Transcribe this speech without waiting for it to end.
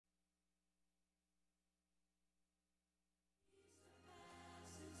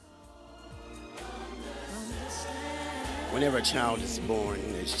Whenever a child is born,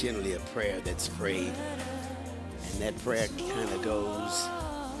 there's generally a prayer that's prayed. And that prayer kind of goes,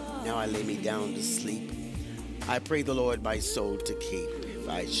 now I lay me down to sleep. I pray the Lord my soul to keep. If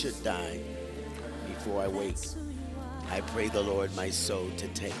I should die before I wake, I pray the Lord my soul to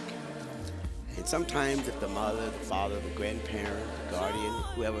take. And sometimes if the mother, the father, the grandparent, the guardian,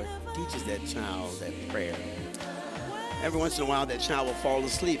 whoever teaches that child that prayer, every once in a while that child will fall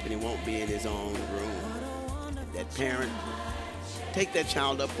asleep and he won't be in his own room. That parent, take that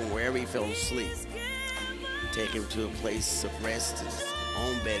child up from wherever he fell asleep. Take him to a place of rest in his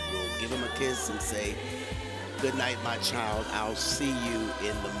own bedroom. Give him a kiss and say, good night, my child. I'll see you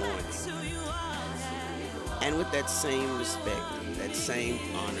in the morning. And with that same respect, that same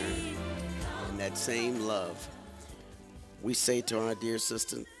honor, and that same love, we say to our dear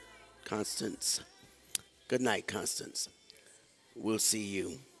sister, Constance, good night, Constance. We'll see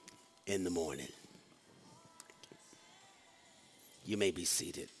you in the morning. You may be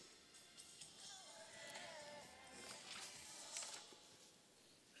seated.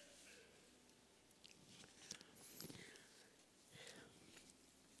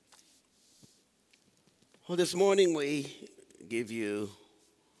 Well, this morning we give you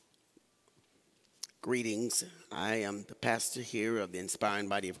greetings. I am the pastor here of the Inspiring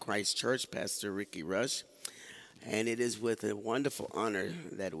Body of Christ Church, Pastor Rickie Rush, and it is with a wonderful honor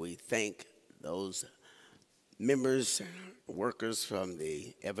that we thank those members, workers from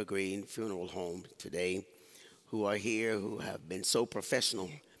the Evergreen Funeral Home today who are here, who have been so professional,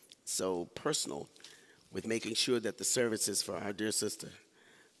 so personal with making sure that the services for our dear sister,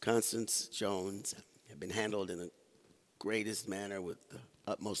 Constance Jones, have been handled in the greatest manner with the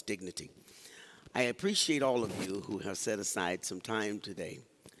utmost dignity. I appreciate all of you who have set aside some time today.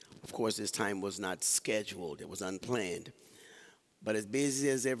 Of course, this time was not scheduled. It was unplanned. But as busy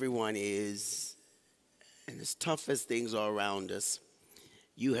as everyone is, and as tough as things are around us,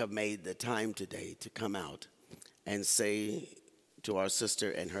 you have made the time today to come out and say to our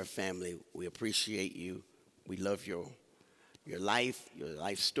sister and her family, we appreciate you. We love your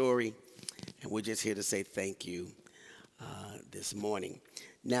life story. And we're just here to say thank you this morning.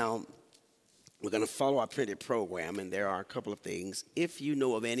 Now, we're going to follow our printed program, and there are a couple of things. If you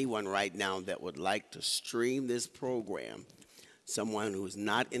know of anyone right now that would like to stream this program, someone who's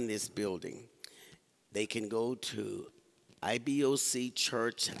not in this building, they can go to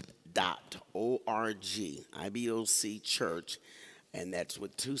ibocchurch.org, IBOC Church, and that's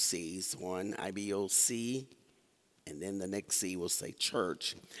with two C's, one IBOC, and then the next C will say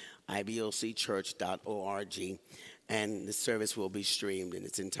church, ibocchurch.org, and the service will be streamed in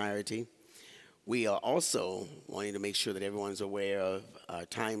its entirety. We are also wanting to make sure that everyone's aware of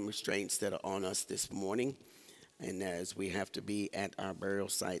time restraints that are on us this morning, and as we have to be at our burial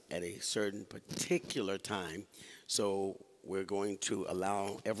site at a certain particular time, so we're going to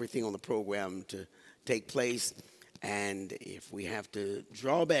allow everything on the program to take place, and if we have to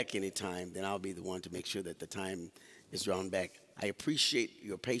draw back any time, then I'll be the one to make sure that the time is drawn back. I appreciate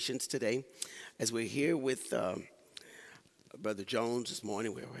your patience today. As we're here with Brother Jones this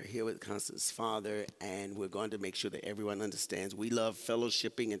morning, we're here with Constance's father, and we're going to make sure that everyone understands we love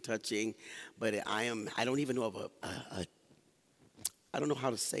fellowshipping and touching, but I don't even know of I don't know how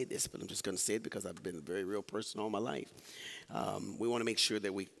to say this, but I'm just going to say it because I've been a very real person all my life. We want to make sure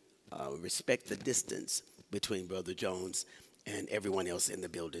that we respect the distance between Brother Jones and everyone else in the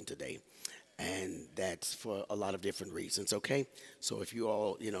building today. And that's for a lot of different reasons, okay? So if you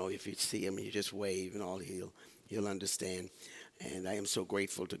all, if you see him and you just wave and all, he'll understand. And I am so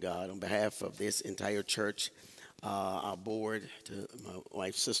grateful to God on behalf of this entire church, our board, to my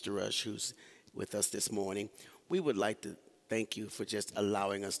wife, Sister Rush, who's with us this morning. We would like to thank you for just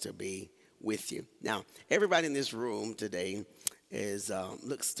allowing us to be with you. Now, everybody in this room today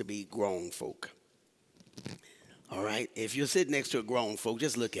looks to be grown folk. All right, if you're sitting next to a grown folk,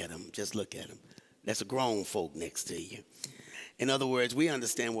 just look at him. Just look at him. That's a grown folk next to you. In other words, we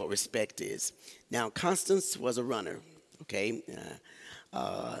understand what respect is. Now, Constance was a runner, okay?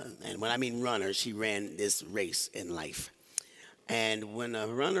 And when I mean runner, she ran this race in life. And when a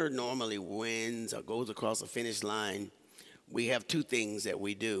runner normally wins or goes across a finish line, we have two things that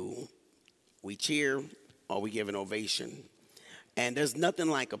we do. We cheer or we give an ovation. And there's nothing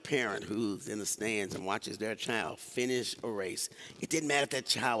like a parent who's in the stands and watches their child finish a race. It didn't matter if that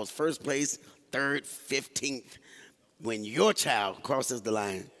child was first place, third, 15th. When your child crosses the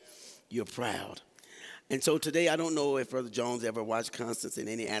line, you're proud. And so today, I don't know if Brother Jones ever watched Constance in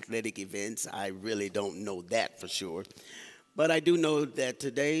any athletic events. I really don't know that for sure. But I do know that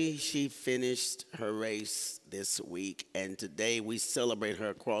today she finished her race this week, and today we celebrate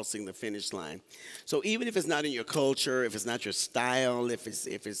her crossing the finish line. So even if it's not in your culture, if it's not your style, if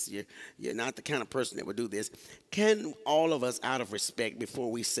you're not the kind of person that would do this, can all of us, out of respect, before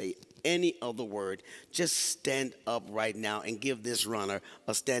we say any other word, just stand up right now and give this runner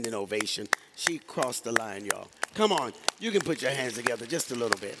a standing ovation? She crossed the line, y'all. Come on, you can put your hands together just a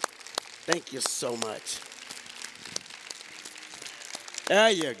little bit. Thank you so much. There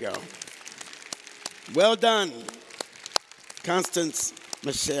you go. Well done, Constance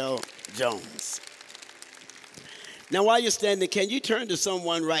Michelle Jones. Now, while you're standing, can you turn to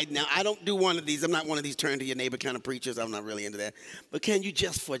someone right now? I don't do one of these. I'm not one of these turn to your neighbor kind of preachers. I'm not really into that. But can you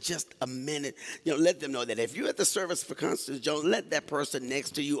just for just a minute, let them know that if you're at the service for Constance Jones, let that person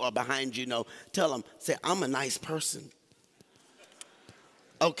next to you or behind you know. Tell them, say, I'm a nice person.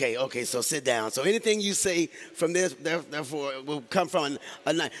 Okay, so sit down. So anything you say from this, therefore, will come from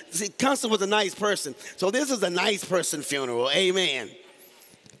a nice. See, Constance was a nice person. So this is a nice person funeral. Amen.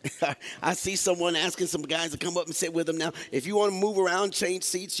 I see someone asking some guys to come up and sit with them now. If you want to move around, change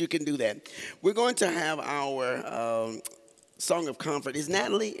seats, you can do that. We're going to have our song of comfort. Is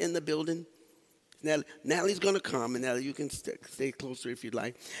Natalie in the building? Natalie's going to come, and Natalie, you can stay closer if you'd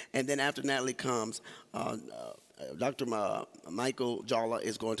like. And then after Natalie comes, Dr. Michael Jala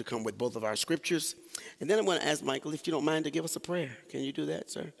is going to come with both of our scriptures. And then I'm going to ask Michael, if you don't mind, to give us a prayer. Can you do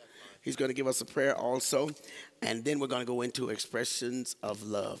that, sir? He's going to give us a prayer also. And then we're going to go into expressions of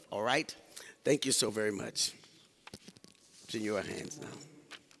love. All right? Thank you so very much. It's in your hands now.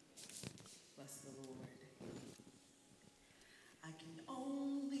 Bless the Lord. I can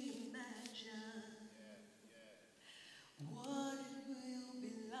only imagine what it will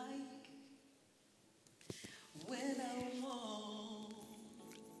be like when I walk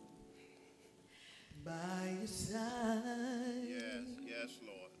by your side. Yes,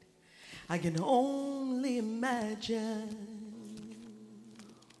 Lord. I can only imagine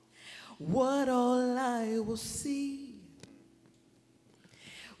what all I will see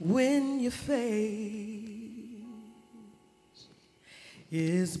when your face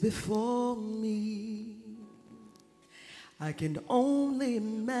is before me. I can only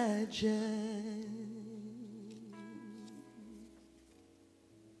imagine.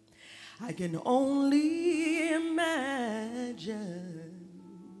 I can only imagine.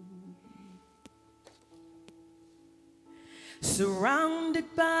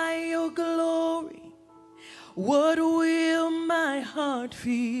 Surrounded by your glory, what will my heart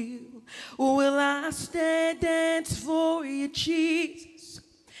feel? Will I stand dance for you, Jesus?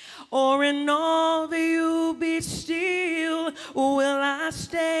 Or in all of you be still? Will I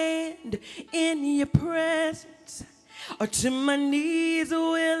stand in your presence? Or to my knees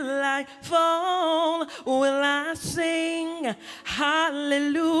will I fall? Will I sing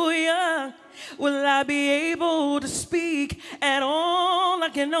hallelujah? Will I be able to speak at all? I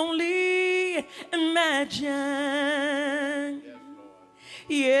can only imagine.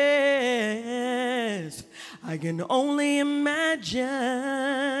 Yes, I can only imagine.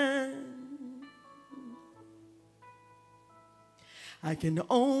 I can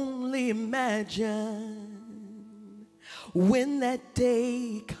only imagine when that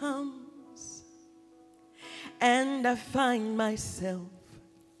day comes and I find myself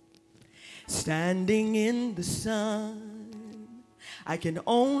standing in the sun. I can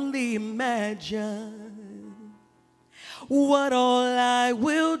only imagine what all I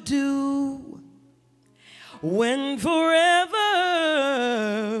will do when forever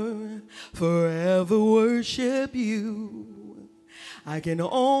worship you. I can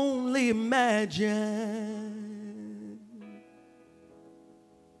only imagine.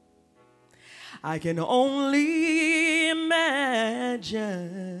 I can only imagine.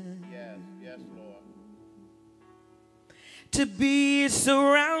 Yes, Lord. To be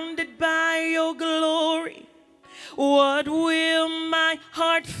surrounded by your glory. What will my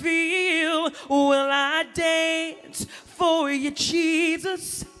heart feel? Will I dance for you,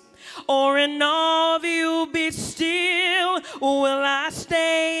 Jesus? Or in all of you be still? Will I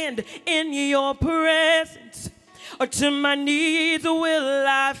stand in your presence? Or to my knees will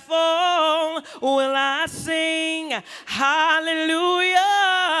I fall? Will I sing hallelujah?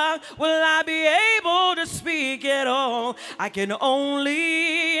 Will I be able to speak at all? I can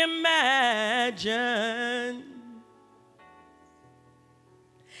only imagine.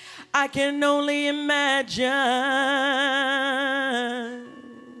 I can only imagine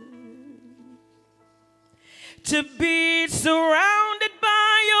to be surrounded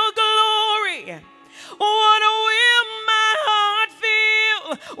by your glory. What will my heart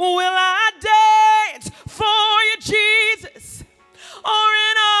feel? Will I dance for you, Jesus?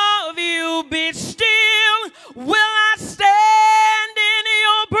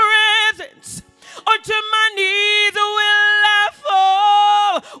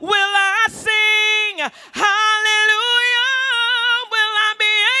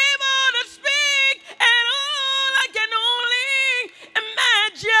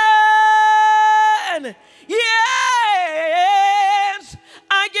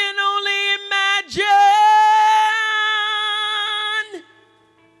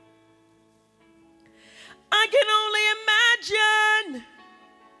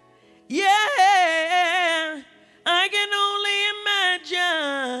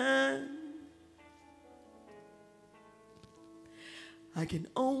 can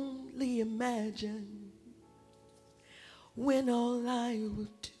only imagine when all I will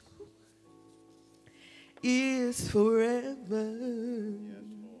do is forever,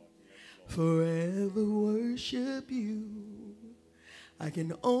 forever worship you. I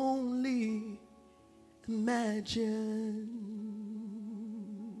can only imagine.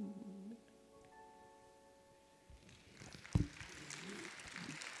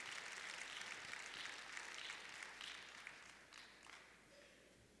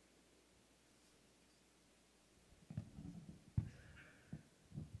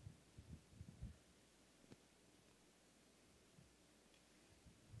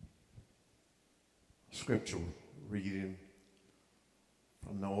 Scripture reading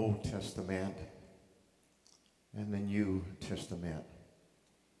from the Old Testament and the New Testament.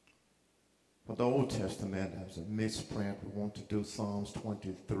 For the Old Testament, as a misprint, we want to do Psalms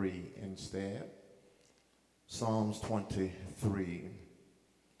 23 instead. Psalms 23.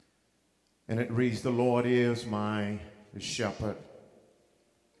 And it reads, "The Lord is my shepherd.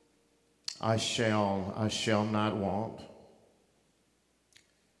 I shall not want.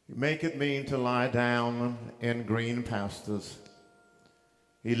 He maketh me to lie down in green pastures.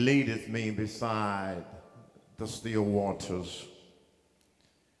 He leadeth me beside the still waters.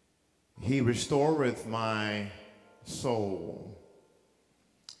 He restoreth my soul.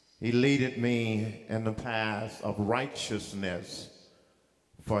 He leadeth me in the paths of righteousness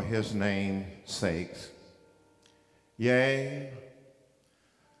for his name's sake. Yea,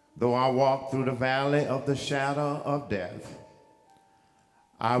 though I walk through the valley of the shadow of death,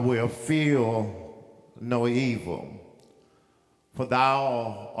 I will fear no evil, for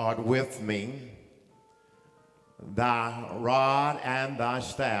thou art with me. Thy rod and thy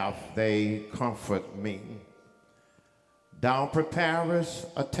staff, they comfort me. Thou preparest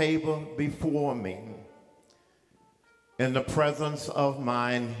a table before me in the presence of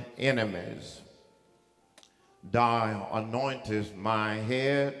mine enemies. Thou anointest my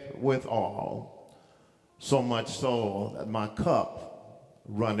head with oil, so much so that my cup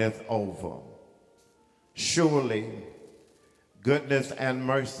runneth over. Surely goodness and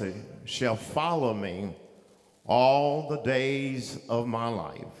mercy shall follow me all the days of my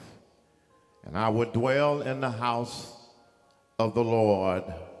life, and I would dwell in the house of the Lord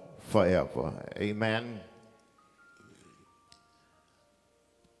forever." Amen.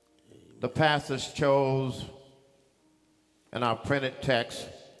 The passage chose in our printed text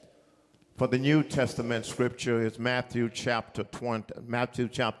for the New Testament scripture is Matthew chapter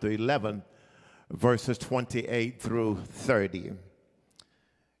 11, verses 28 through 30.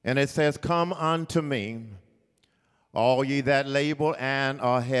 And it says, "Come unto me, all ye that labor and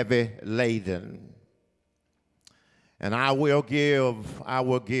are heavy laden, and I will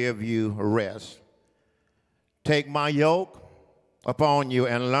give you rest. Take my yoke upon you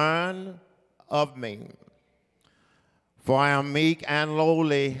and learn of me. For I am meek and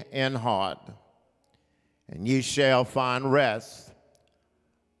lowly in heart, and ye shall find rest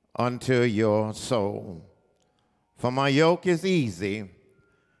unto your soul. For my yoke is easy,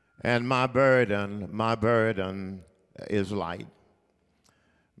 and my burden is light."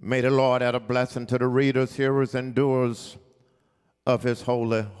 May the Lord add a blessing to the readers, hearers, and doers of his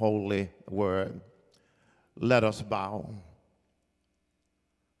holy, holy word. Let us bow.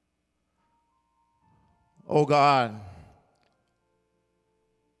 Oh God,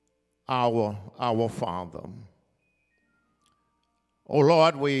 our Father. Oh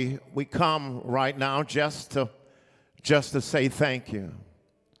Lord, we come right now just to say thank you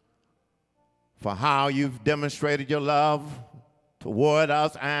for how you've demonstrated your love toward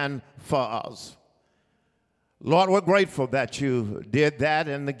us and for us. Lord, we're grateful that you did that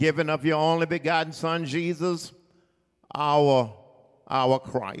in the giving of your only begotten Son, Jesus, our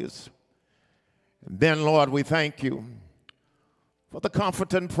Christ. And then, Lord, we thank you for the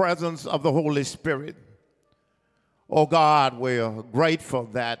comforting presence of the Holy Spirit. Oh God, we're grateful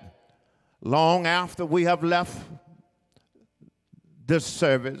that long after we have left this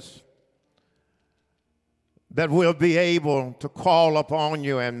service, that we'll be able to call upon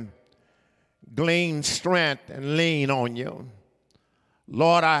you and glean strength and lean on you.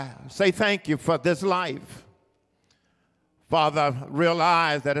 Lord, I say thank you for this life. Father,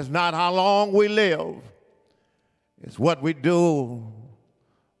 realize that it's not how long we live, it's what we do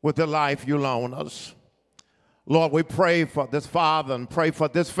with the life you loan us. Lord, we pray for this father and pray for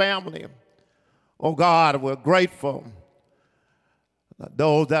this family. Oh God, we're grateful.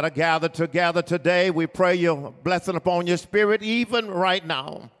 Those that are gathered together today, we pray your blessing upon your spirit even right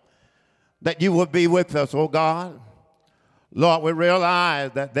now, that you will be with us, oh God. Lord, we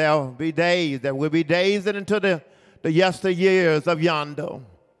realize that there will be days, into the yesteryears of yonder.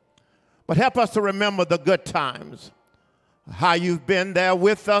 But help us to remember the good times, how you've been there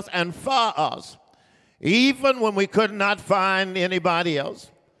with us and for us, even when we could not find anybody else.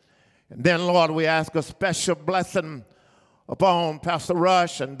 And then, Lord, we ask a special blessing upon Pastor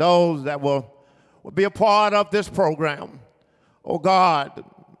Rush and those that will be a part of this program. Oh, God,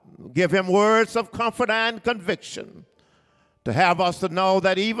 give him words of comfort and conviction to have us to know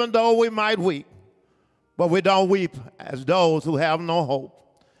that even though we might weep, but we don't weep as those who have no hope.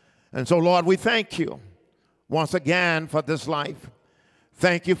 And so, Lord, we thank you once again for this life.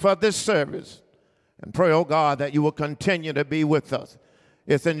 Thank you for this service. And pray, oh God, that you will continue to be with us.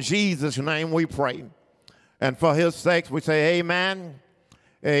 It's in Jesus' name we pray. And for his sake, we say amen,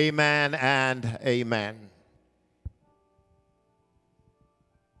 amen, and amen.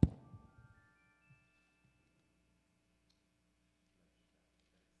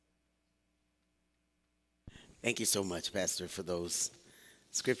 Thank you so much, Pastor, for those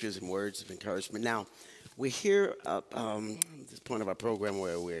scriptures and words of encouragement. Now, we're here at this point of our program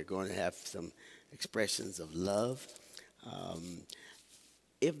where we're going to have some expressions of love.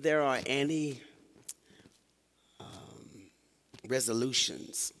 If there are any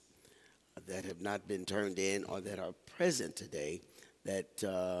resolutions that have not been turned in or that are present today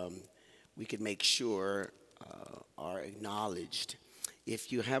that we can make sure are acknowledged.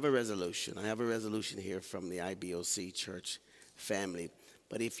 If you have a resolution, I have a resolution here from the IBOC Church family.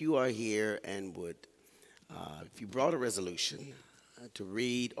 But if you are here and would, if you brought a resolution to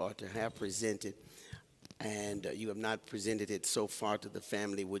read or to have presented, and you have not presented it so far to the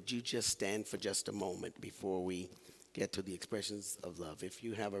family, would you just stand for just a moment before we get to the expressions of love? If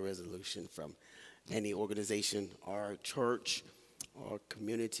you have a resolution from any organization or church or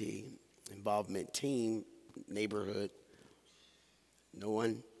community involvement, team, neighborhood, no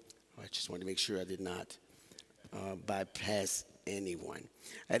one? I just wanted to make sure I did not bypass anyone.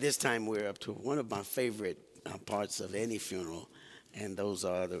 At this time, we're up to one of my favorite parts of any funeral, and those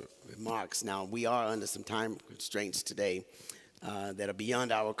are the remarks. Now, we are under some time constraints today that are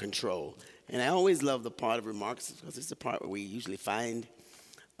beyond our control. And I always love the part of remarks because it's the part where we usually find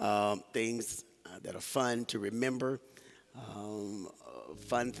things that are fun to remember,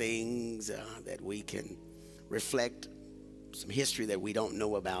 fun things that we can reflect, some history that we don't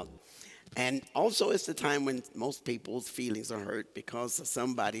know about. And also it's the time when most people's feelings are hurt because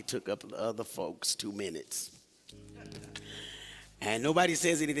somebody took up the other folks 2 minutes. And nobody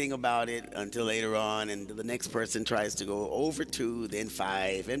says anything about it until later on, and the next person tries to go over 2, then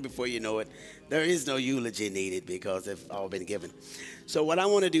 5, and before you know it, there is no eulogy needed because they've all been given. So what I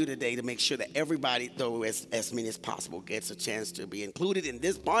want to do today to make sure that everybody, though as many as possible, gets a chance to be included in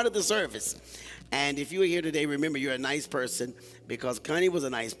this part of the service. And if you are here today, remember you're a nice person because Connie was a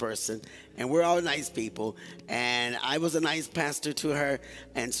nice person, and we're all nice people, and I was a nice pastor to her,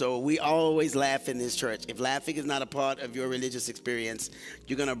 and so we always laugh in this church. If laughing is not a part of your religious experience,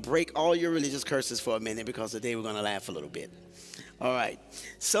 you're going to break all your religious curses for a minute because today we're going to laugh a little bit. All right.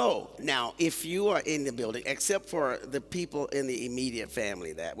 So now, if you are in the building, except for the people in the immediate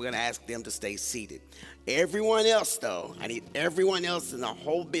family, that we're going to ask them to stay seated. Everyone else, though, I need everyone else in the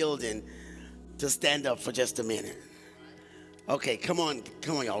whole building to stand up for just a minute. Okay, come on,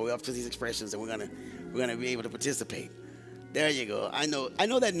 y'all. We're up to these expressions, and we're gonna be able to participate. There you go. I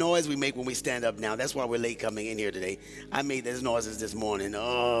know that noise we make when we stand up now. That's why we're late coming in here today. I made those noises this morning.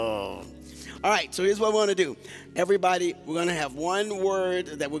 Oh. All right, so here's what we want to do. Everybody, we're going to have one word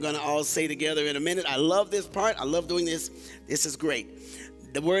that we're going to all say together in a minute. I love this part. I love doing this. This is great.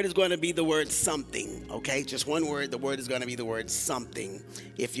 The word is going to be the word something, okay? Just one word. The word is going to be the word something.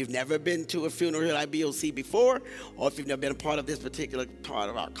 If you've never been to a funeral here at IBOC before, or if you've never been a part of this particular part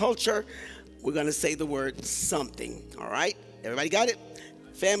of our culture, we're going to say the word something, all right? Everybody got it?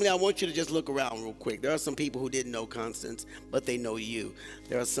 Family, I want you to just look around real quick. There are some people who didn't know Constance, but they know you.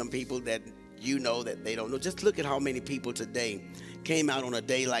 There are some people that you know that they don't know. Just look at how many people today came out on a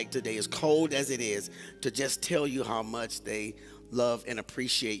day like today, as cold as it is, to just tell you how much they love and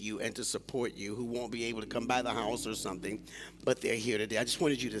appreciate you and to support you, who won't be able to come by the house or something, but they're here today. I just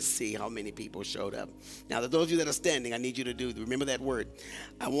wanted you to see how many people showed up. Now, those of you that are standing, I need you to remember that word.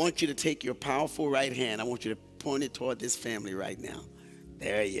 I want you to take your powerful right hand. I want you to point it toward this family right now.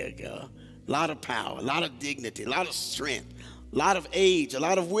 There you go. A lot of power, a lot of dignity, a lot of strength, a lot of age, a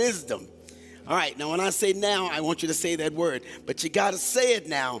lot of wisdom. All right, now when I say now, I want you to say that word, but you got to say it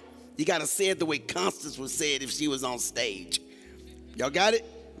now. You got to say it the way Constance would say it if she was on stage. Y'all got it?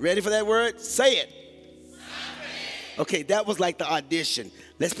 Ready for that word? Say it. Okay, that was like the audition.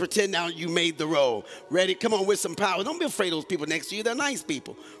 Let's pretend now you made the role. Ready? Come on with some power. Don't be afraid of those people next to you. They're nice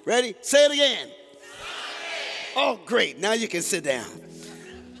people. Ready? Say it again. Oh, great. Now you can sit down.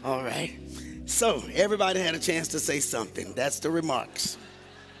 All right. So everybody had a chance to say something. That's the remarks.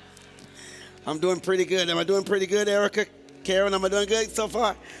 I'm doing pretty good. Am I doing pretty good, Erica? Karen, am I doing good so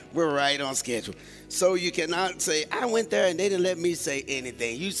far? We're right on schedule. So you cannot say, I went there and they didn't let me say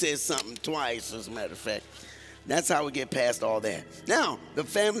anything. You said something twice, as a matter of fact. That's how we get past all that. Now, the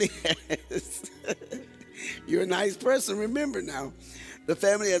family has, you're a nice person, remember now. The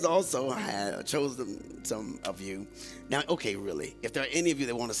family has also chosen some of you. Now, okay, really, if there are any of you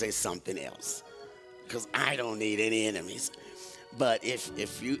that want to say something else, because I don't need any enemies. But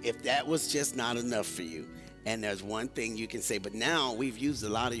if that was just not enough for you, and there's one thing you can say, but now we've used a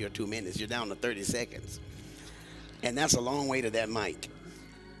lot of your 2 minutes. You're down to 30 seconds. And that's a long way to that mic.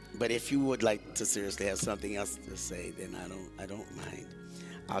 But if you would like to seriously have something else to say, then I don't mind.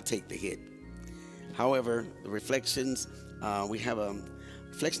 I'll take the hit. However, the reflections, we have a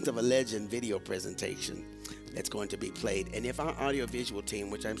Reflections of a Legend video presentation that's going to be played. And if our audiovisual team,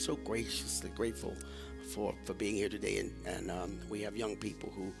 which I'm so graciously grateful for being here today, and we have young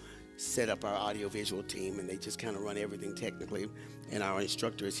people who set up our audiovisual team, and they just kind of run everything technically, and our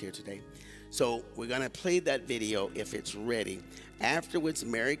instructor is here today. So we're going to play that video if it's ready. Afterwards,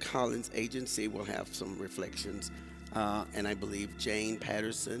 Mary Collins Agency will have some reflections, and I believe Jane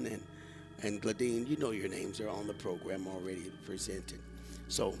Patterson and Gladine, you know your names are on the program already presented.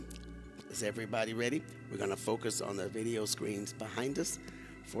 So is everybody ready? We're going to focus on the video screens behind us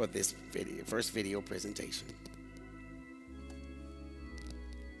for this video, first video presentation.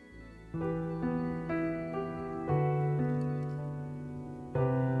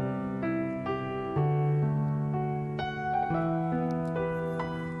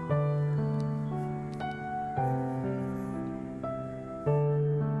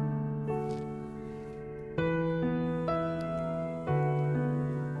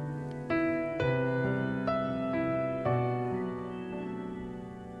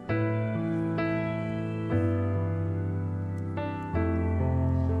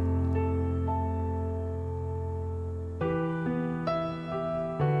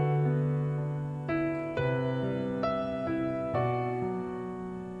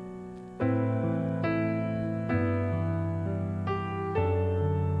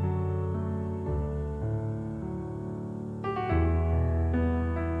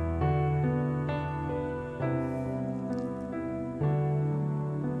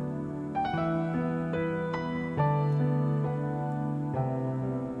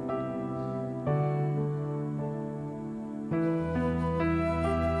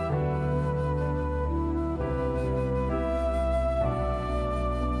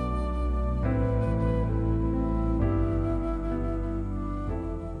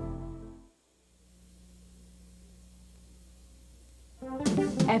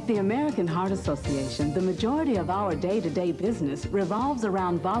 At the American Heart Association, the majority of our day-to-day business revolves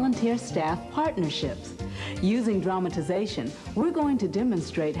around volunteer staff partnerships. Using dramatization, we're going to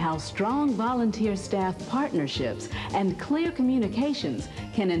demonstrate how strong volunteer staff partnerships and clear communications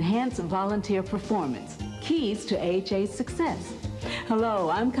can enhance volunteer performance, keys to AHA's success. Hello,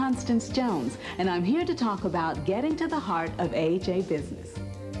 I'm Constance Jones, and I'm here to talk about getting to the heart of AHA business.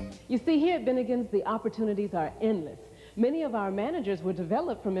 You see, here at Bennigan's, the opportunities are endless. Many of our managers were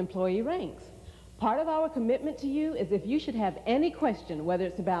developed from employee ranks. Part of our commitment to you is if you should have any question, whether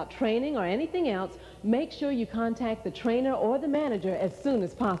it's about training or anything else, make sure you contact the trainer or the manager as soon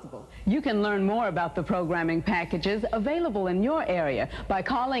as possible. You can learn more about the programming packages available in your area by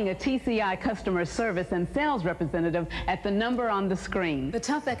calling a TCI customer service and sales representative at the number on the screen. The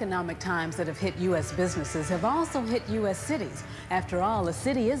tough economic times that have hit U.S. businesses have also hit U.S. cities. After all, a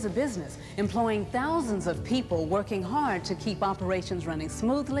city is a business, employing thousands of people working hard to keep operations running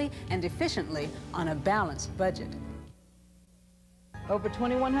smoothly and efficiently on a balanced budget. Over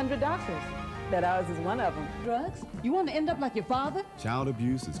 2,100 doctors. Bet ours is one of them. Drugs? You want to end up like your father? Child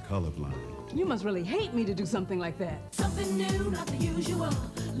abuse is colorblind. You must really hate me to do something like that. Something new, not the usual.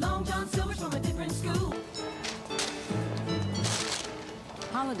 Long John Silver's from a different school.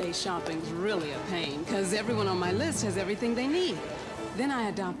 Holiday shopping's really a pain, because everyone on my list has everything they need. Then I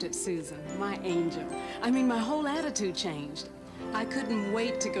adopted Susan, my angel. I mean, my whole attitude changed. I couldn't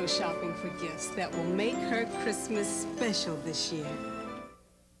wait to go shopping for gifts that will make her Christmas special this year.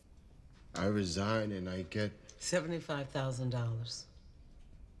 I resign and I get... $75,000.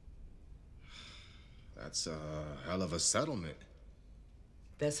 That's a hell of a settlement.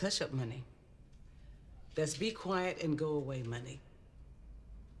 That's hush-up money. That's be quiet and go away money.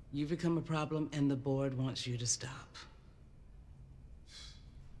 You become a problem and the board wants you to stop.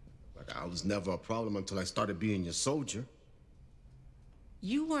 Like, I was never a problem until I started being your soldier.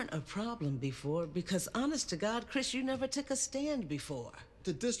 You weren't a problem before because, honest to God, Chris, you never took a stand before.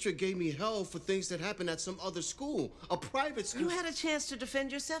 The district gave me hell for things that happened at some other school, a private school. You had a chance to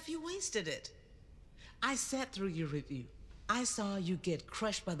defend yourself, you wasted it. I sat through your review. I saw you get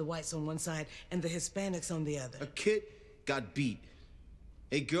crushed by the whites on one side and the Hispanics on the other. A kid got beat.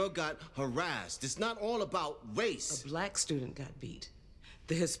 A girl got harassed. It's not all about race. A black student got beat.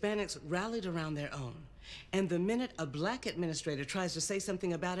 The Hispanics rallied around their own. And the minute a black administrator tries to say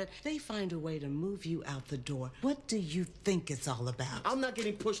something about it, they find a way to move you out the door. What do you think it's all about? I'm not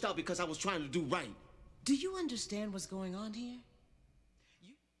getting pushed out because I was trying to do right. Do you understand what's going on here?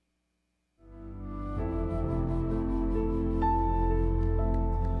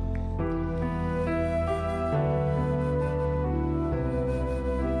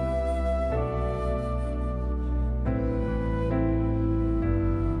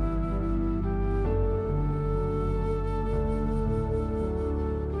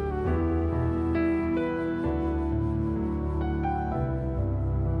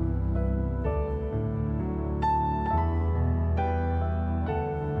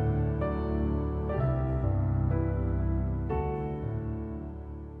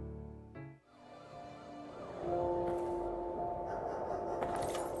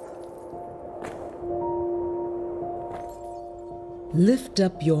 Lift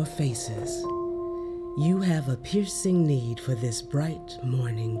up your faces. You have a piercing need for this bright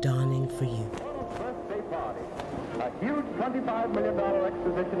morning dawning for you. Birthday party. A huge $25 million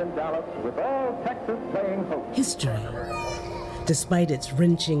exposition in Dallas with all Texas playing host. History, despite its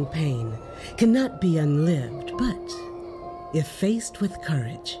wrenching pain, cannot be unlived, but if faced with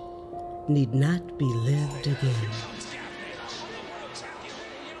courage, need not be lived again.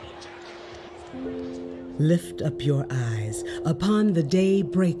 Lift up your eyes upon the day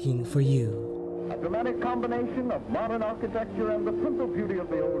breaking for you. A dramatic combination of modern architecture and the simple beauty of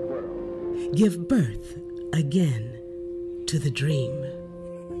the old world. Give birth again to the dream.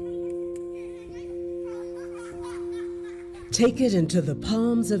 Take it into the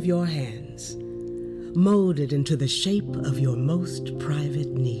palms of your hands. Mold it into the shape of your most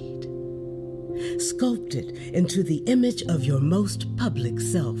private need. Sculpt it into the image of your most public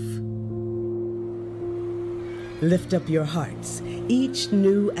self. Lift up your hearts. Each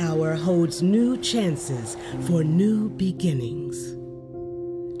new hour holds new chances for new beginnings.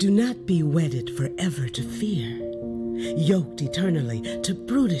 Do not be wedded forever to fear, yoked eternally to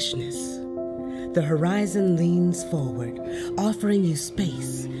brutishness. The horizon leans forward, offering you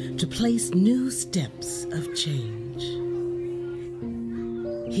space to place new steps of change.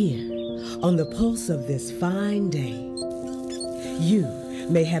 Here, on the pulse of this fine day, you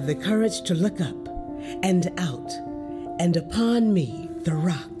may have the courage to look up and out, and upon me, the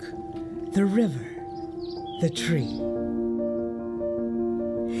rock, the river, the tree.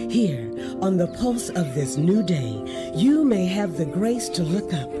 Here, on the pulse of this new day, you may have the grace to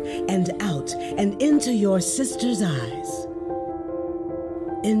look up and out and into your sister's eyes,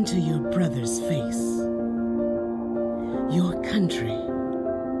 into your brother's face, your country,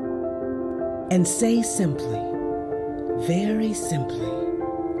 and say simply, very simply,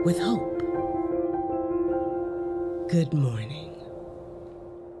 with hope, good morning.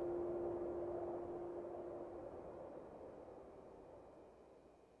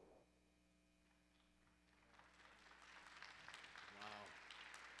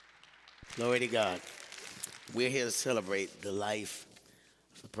 Glory to God. We're here to celebrate the life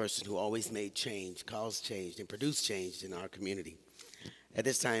of a person who always made change, caused change, and produced change in our community. At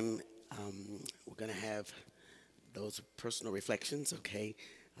this time, we're going to have those personal reflections, okay?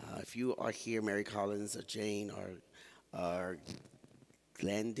 If you are here, Mary Collins or Jane or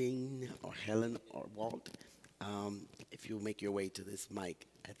Glanding or Helen or Walt, if you make your way to this mic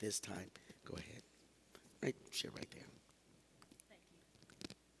at this time, go ahead. Right, share right there.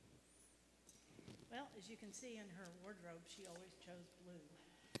 Well, as you can see in her wardrobe, she always chose blue.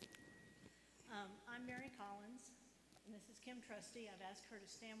 I'm Mary Collins, and this is Kim Trusty. I've asked her to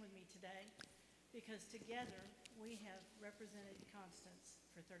stand with me today because together we have represented Constance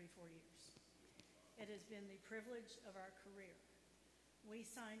for 34 years. It has been the privilege of our career. We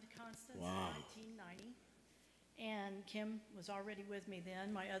signed Constance in 1990, and Kim was already with me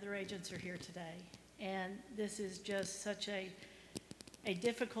then. My other agents are here today, and this is just such a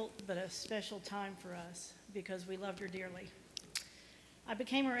difficult but a special time for us because we loved her dearly. I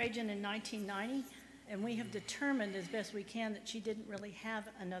became her agent in 1990, and we have determined as best we can that she didn't really have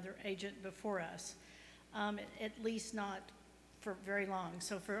another agent before us, at least not for very long,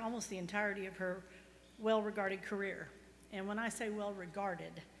 so for almost the entirety of her well-regarded career. And when I say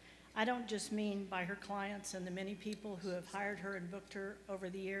well-regarded, I don't just mean by her clients and the many people who have hired her and booked her over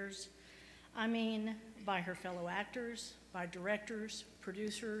the years. I mean by her fellow actors, by directors,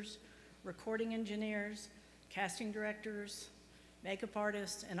 producers, recording engineers, casting directors, makeup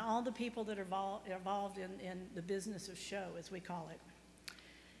artists, and all the people that are involved in the business of show, as we call it.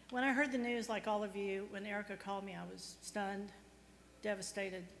 When I heard the news, like all of you, when Erica called me, I was stunned,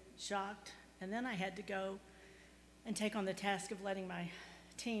 devastated, shocked, and then I had to go and take on the task of letting my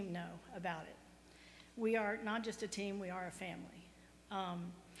team know about it. We are not just a team, we are a family.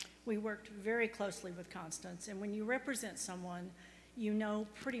 We worked very closely with Constance, and when you represent someone, you know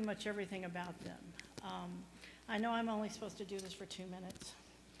pretty much everything about them. I know I'm only supposed to do this for 2 minutes,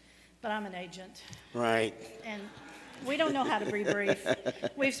 but I'm an agent. Right. And we don't know how to be brief.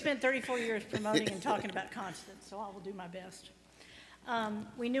 We've spent 34 years promoting and talking about Constance, so I will do my best.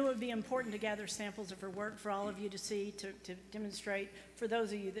 We knew it would be important to gather samples of her work for all of you to see, to demonstrate, for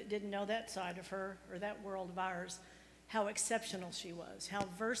those of you that didn't know that side of her, or that world of ours, how exceptional she was, how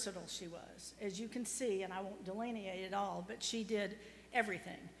versatile she was. As you can see, and I won't delineate it all, but she did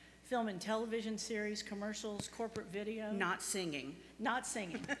everything. Film and television series, commercials, corporate video. Not singing. Not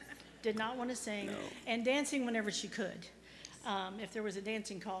singing. Did not want to sing. No. And dancing whenever she could. If there was a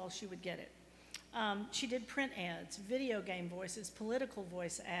dancing call, she would get it. She did print ads, video game voices, political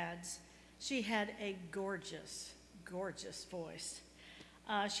voice ads. She had a gorgeous, gorgeous voice.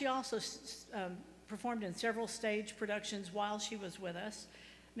 She also performed in several stage productions while she was with us.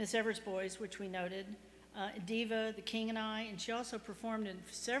 Miss Everett's Boys, which we noted, Diva, The King and I, and she also performed in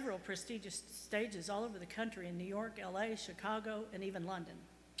several prestigious stages all over the country in New York, LA, Chicago, and even London.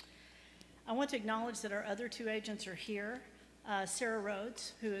 I want to acknowledge that our other two agents are here. Sarah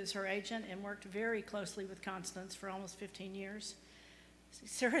Rhodes, who is her agent and worked very closely with Constance for almost 15 years.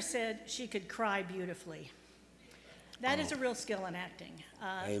 Sarah said she could cry beautifully. That is a real skill in acting.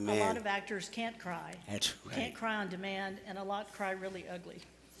 Amen. A lot of actors can't cry. That's right. Can't cry on demand, and a lot cry really ugly.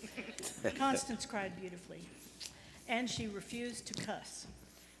 Constance cried beautifully, and she refused to cuss.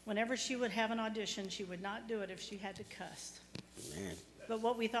 Whenever she would have an audition, she would not do it if she had to cuss. Man. But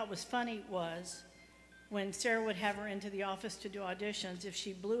what we thought was funny was when Sarah would have her into the office to do auditions, if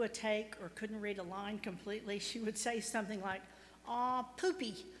she blew a take or couldn't read a line completely, she would say something like, "Aw,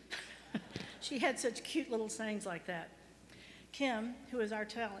 poopy." She had such cute little sayings like that. Kim, who is our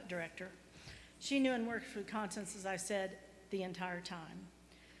talent director, she knew and worked with Constance, as I said, the entire time.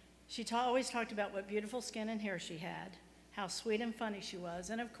 She always talked about what beautiful skin and hair she had, how sweet and funny she was,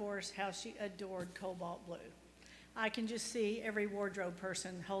 and of course, how she adored cobalt blue. I can just see every wardrobe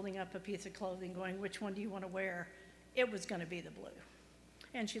person holding up a piece of clothing going, which one do you want to wear? It was going to be the blue.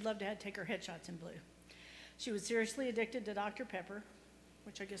 And she loved to take her headshots in blue. She was seriously addicted to Dr. Pepper,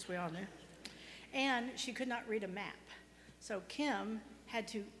 which I guess we all knew. And she could not read a map. So Kim had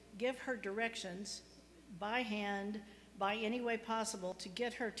to give her directions by hand, by any way possible, to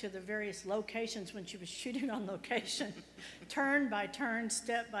get her to the various locations when she was shooting on location, turn by turn,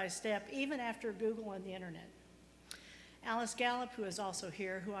 step by step, even after Google and the internet. Alice Gallup, who is also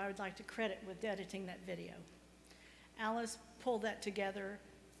here, who I would like to credit with editing that video. Alice pulled that together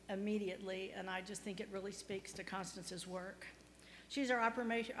immediately, and I just think it really speaks to Constance's work. She's our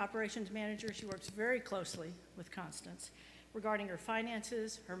operations manager. She works very closely with Constance regarding her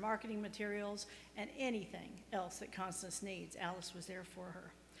finances, her marketing materials, and anything else that Constance needs. Alice was there for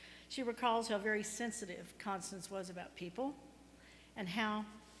her. She recalls how very sensitive Constance was about people and how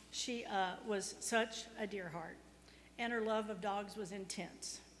she was such a dear heart. And her love of dogs was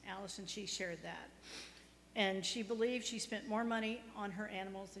intense. Alice and she shared that. And she believed she spent more money on her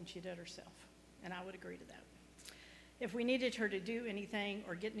animals than she did herself. And I would agree to that. If we needed her to do anything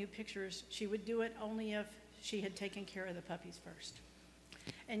or get new pictures, she would do it only if she had taken care of the puppies first.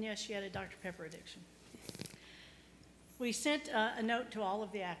 And yes, she had a Dr. Pepper addiction. We sent a note to all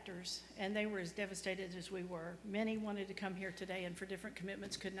of the actors, and they were as devastated as we were. Many wanted to come here today and for different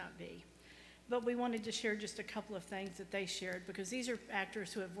commitments could not be. But we wanted to share just a couple of things that they shared, because these are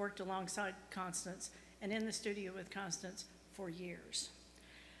actors who have worked alongside Constance and in the studio with Constance for years.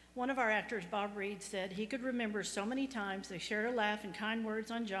 One of our actors, Bob Reed, said he could remember so many times they shared a laugh and kind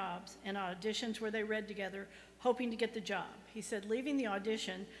words on jobs and auditions where they read together, hoping to get the job. He said leaving the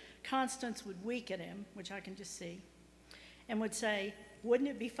audition, Constance would wink at him, which I can just see, and would say, "Wouldn't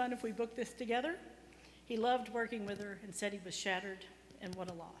it be fun if we booked this together?" He loved working with her and said he was shattered, and what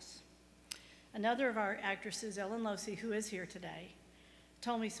a loss. Another of our actresses, Ellen Losey, who is here today,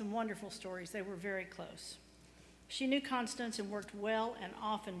 told me some wonderful stories. They were very close. She knew Constance and worked well and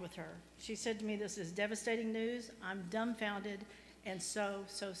often with her. She said to me, "This is devastating news. I'm dumbfounded and so,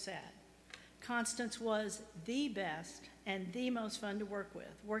 so sad." Constance was the best and the most fun to work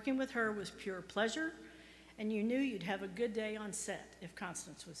with. Working with her was pure pleasure, and you knew you'd have a good day on set if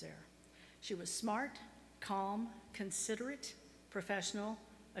Constance was there. She was smart, calm, considerate, professional,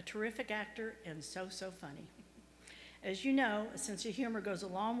 a terrific actor, and so funny. As you know, a sense of humor goes a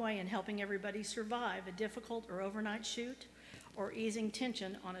long way in helping everybody survive a difficult or overnight shoot or easing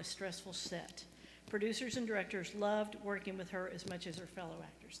tension on a stressful set. Producers and directors loved working with her as much as her fellow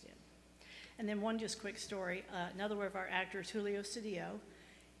actors did. And then one just quick story, another one of our actors, Julio Cedillo,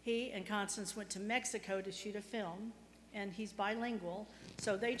 he and Constance went to Mexico to shoot a film, and he's bilingual,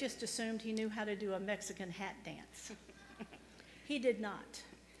 so they just assumed he knew how to do a Mexican hat dance. He did not.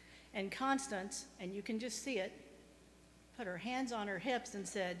 And Constance, and you can just see it, put her hands on her hips and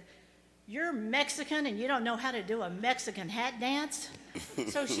said, "You're Mexican and you don't know how to do a Mexican hat dance?"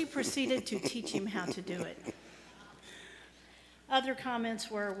 So she proceeded to teach him how to do it. Other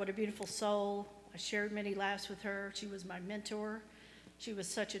comments were, "What a beautiful soul. I shared many laughs with her. She was my mentor. She was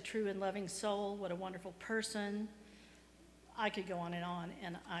such a true and loving soul. What a wonderful person." I could go on,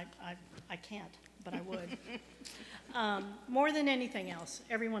 and I can't, but I would. More than anything else,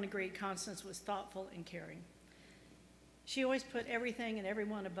 everyone agreed Constance was thoughtful and caring. She always put everything and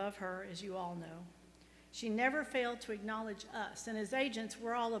everyone above her, as you all know. She never failed to acknowledge us, and as agents,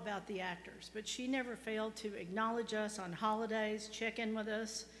 we're all about the actors, but she never failed to acknowledge us on holidays, check in with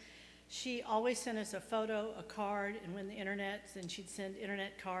us. She always sent us a photo, a card, and when the internet, then she'd send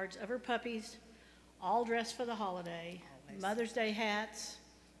internet cards of her puppies, all dressed for the holiday, always. Mother's Day hats,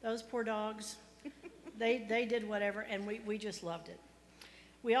 those poor dogs. They did whatever, and we just loved it.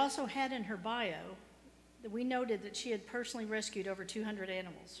 We also had in her bio that we noted that she had personally rescued over 200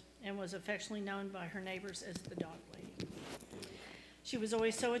 animals and was affectionately known by her neighbors as the dog lady. She was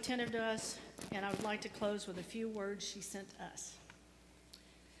always so attentive to us, and I would like to close with a few words she sent us.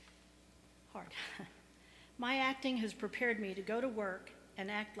 Hard. "My acting has prepared me to go to work and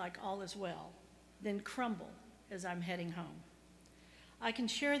act like all is well, then crumble as I'm heading home. I can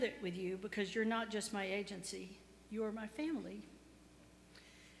share that with you because you're not just my agency, you are my family.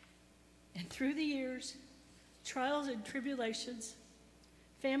 And through the years, trials and tribulations,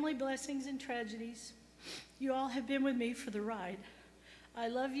 family blessings and tragedies, you all have been with me for the ride. I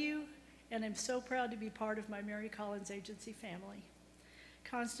love you, and I'm so proud to be part of my Mary Collins Agency family.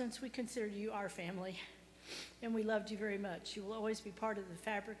 Constance, we consider you our family, and we loved you very much. You will always be part of the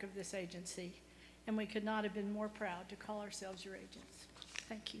fabric of this agency, and we could not have been more proud to call ourselves your agents.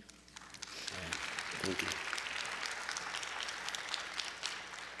 Thank you." Thank you.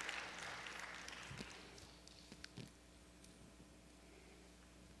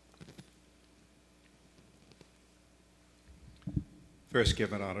 First,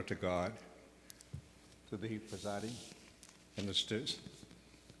 give an honor to God, to the presiding ministers,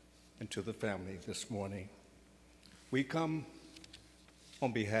 and to the family this morning. We come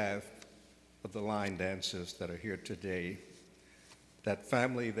on behalf of the line dancers that are here today, that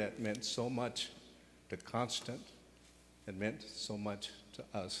family that meant so much to Constance and meant so much to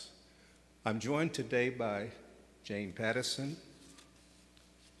us. I'm joined today by Jane Patterson,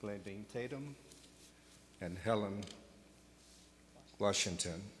 Glendine Tatum, and Helen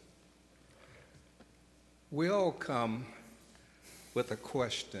Washington. We all come with a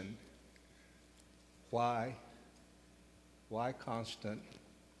question: why? Why Constance,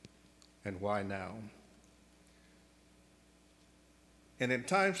 and why now? And in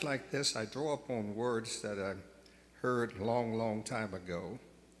times like this, I draw upon words that I heard a long time ago.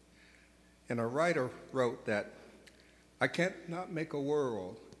 And a writer wrote that, "I cannot make a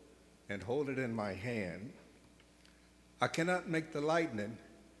world and hold it in my hand. I cannot make the lightning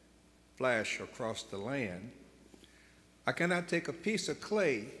flash across the land. I cannot take a piece of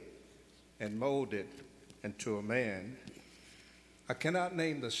clay and mold it into a man. I cannot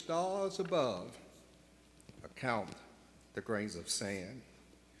name the stars above or count the grains of sand.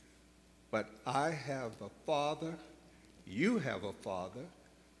 But I have a father, you have a father,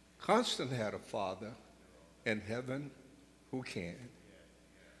 Constance had a father in heaven who can."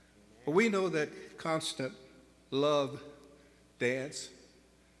 But we know that Constance loved dance,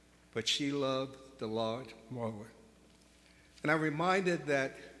 but she loved the Lord more. And I'm reminded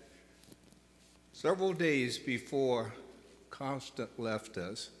that several days before Constance left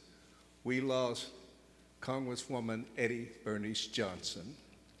us, we lost Congresswoman Eddie Bernice Johnson.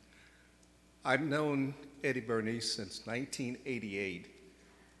 I've known Eddie Bernice since 1988.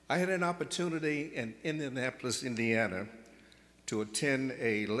 I had an opportunity in Indianapolis, Indiana, to attend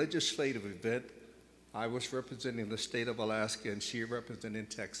a legislative event. I was representing the state of Alaska, and she represented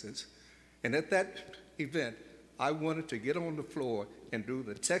Texas. And at that event, I wanted to get on the floor and do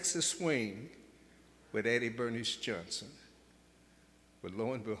the Texas swing with Eddie Bernice Johnson. But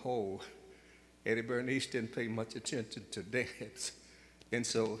lo and behold, Eddie Bernice didn't pay much attention to dance, and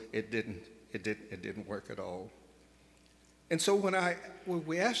so it didn't work at all. And so when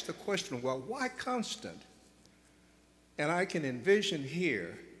we asked the question, well, why constant? And I can envision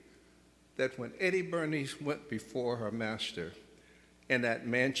here that when Eddie Bernice went before her master in that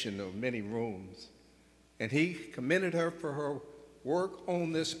mansion of many rooms, and he commended her for her work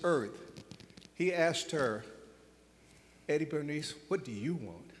on this earth, he asked her, Eddie Bernice, what do you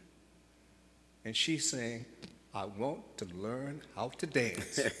want? And she's saying, I want to learn how to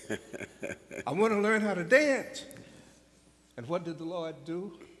dance. I want to learn how to dance. And what did the Lord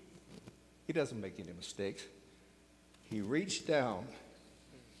do? He doesn't make any mistakes. He reached down,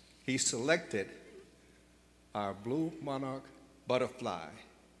 he selected our blue monarch butterfly.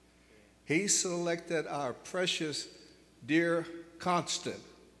 He selected our precious, dear Constance,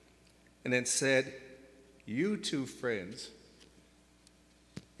 and then said, you two friends,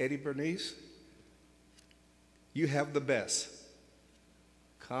 Eddie Bernice, you have the best.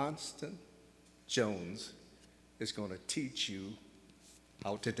 Constance Jones is going to teach you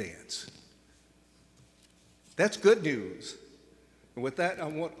how to dance. That's good news. And with that, I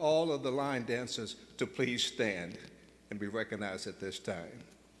want all of the line dancers to please stand and be recognized at this time.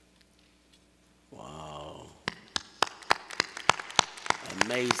 Wow.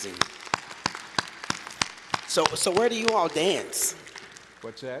 Amazing. So where do you all dance?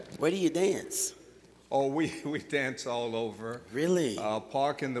 What's that? Where do you dance? Oh, we dance all over. Really?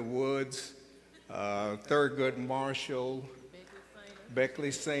 Park in the Woods, Thurgood Marshall, Beckley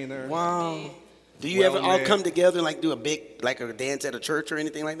Sainer. Wow. Do you ever all come together and like do a big, like a dance at a church or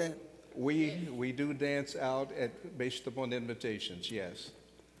anything like that? We do dance out based upon invitations, yes.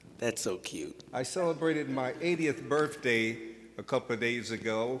 That's so cute. I celebrated my 80th birthday a couple of days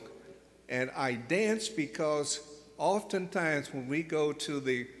ago, and I danced because oftentimes when we go to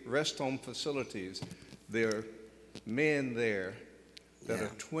the rest home facilities, there are men there that are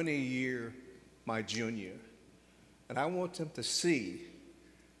 20-year my junior. And I want them to see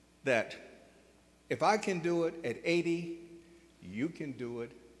that if I can do it at 80, you can do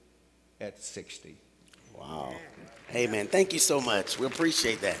it at 60. Wow. Hey, man, thank you so much. We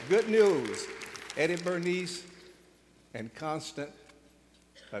appreciate that. Good news. Eddie Bernice and Constance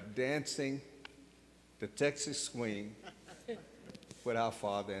are dancing the Texas swing with our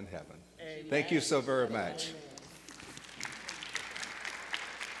Father in heaven. Amen. Thank you so very much.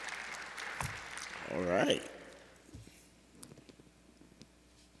 All right.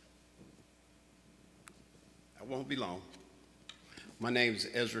 I won't be long. My name is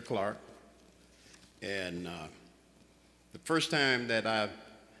Ezra Clark, and the first time that I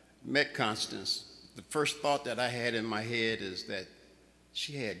met Constance, the first thought that I had in my head is that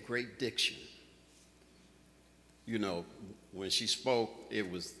she had great diction. You know, when she spoke, it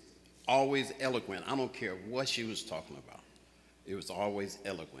was always eloquent. I don't care what she was talking about. It was always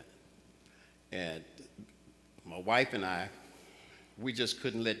eloquent. And my wife and I, we just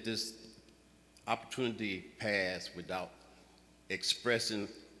couldn't let this opportunity pass without expressing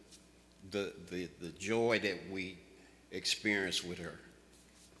the joy that we experienced with her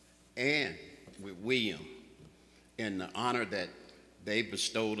and with William and the honor that they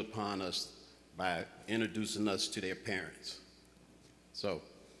bestowed upon us by introducing us to their parents. So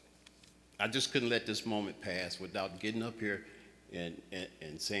I just couldn't let this moment pass without getting up here and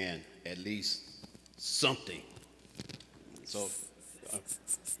saying at least something. So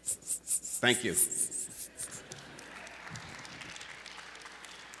thank you.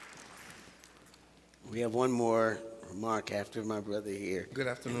 We have one more remark after my brother here. Good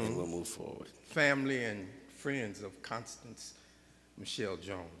afternoon. And we'll move forward. Family and friends of Constance Michelle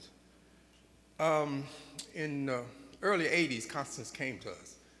Jones. In the early 80s, Constance came to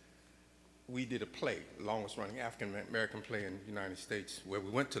us. We did a play, the longest running African-American play in the United States, where we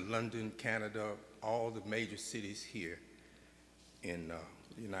went to London, Canada, all the major cities here in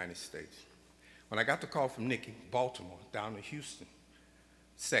the United States. When I got the call from Nikki, Baltimore, down to Houston,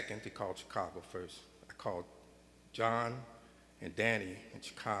 second, they called Chicago first. I called John and Danny in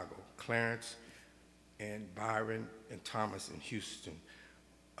Chicago, Clarence and Byron and Thomas in Houston,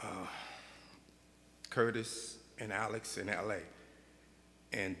 Curtis and Alex in LA,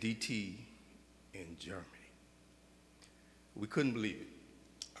 and DT in Germany. We couldn't believe it.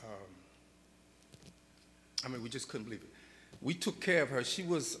 We just couldn't believe it. We took care of her. She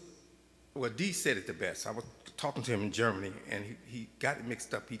was, well, Dee said it the best. I was talking to him in Germany, and he got it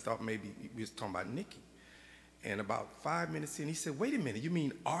mixed up. He thought maybe we was talking about Nikki. And about 5 minutes in, he said, wait a minute, you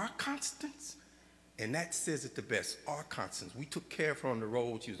mean our Constance? And that says it the best. Our Constance, we took care of her on the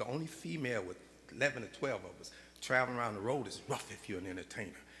road. She was the only female with 11 or 12 of us. Traveling around the road is rough if you're an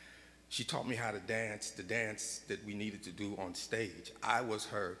entertainer. She taught me how to dance, the dance that we needed to do on stage. I was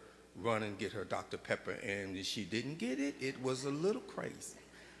her run and get her Dr. Pepper, and if she didn't get it, it was a little crazy.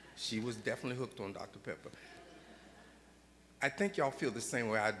 She was definitely hooked on Dr. Pepper. I think y'all feel the same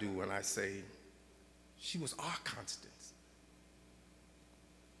way I do when I say she was our Constance.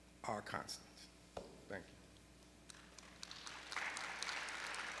 Our Constance. Thank you.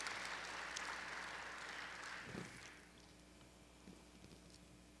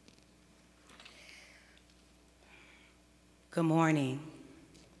 Good morning.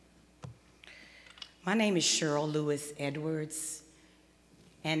 My name is Cheryl Lewis Edwards,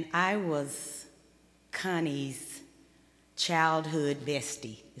 and I was Connie's childhood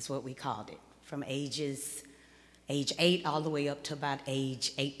bestie, is what we called it, from age 8 all the way up to about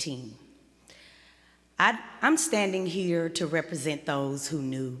age 18. I'm standing here to represent those who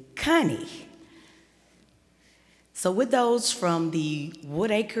knew Connie. So with those from the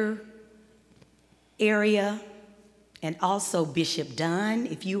Woodacre area, and also Bishop Dunn,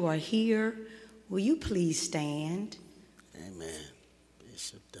 if you are here, will you please stand? Amen.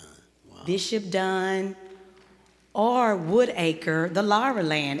 Bishop Dunn. Wow. Bishop Dunn or Woodacre, the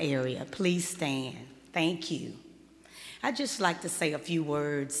Lauraland area, please stand. Thank you. I'd just like to say a few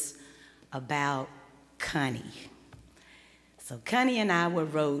words about Connie. So Connie and I were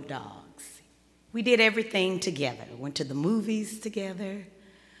road dogs. We did everything together. Went to the movies together.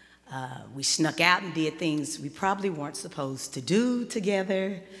 We snuck out and did things we probably weren't supposed to do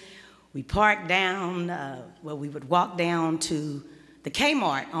together. We parked down, we would walk down to the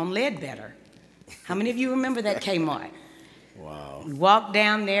Kmart on Ledbetter. How many of you remember that Kmart? Wow. We walked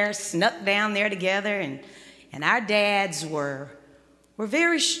down there, snuck down there together, and our dads were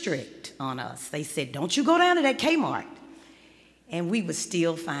very strict on us. They said, don't you go down to that Kmart. And we would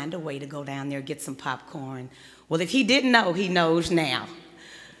still find a way to go down there, get some popcorn. Well, if he didn't know, he knows now.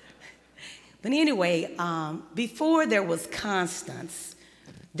 But anyway, before there was Constance,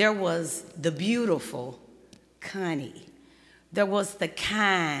 there was the beautiful Connie. There was the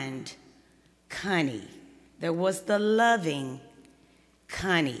kind Connie. There was the loving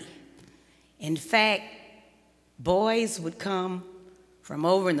Connie. In fact, boys would come from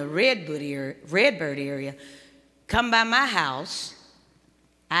over in the Redbird area, come by my house,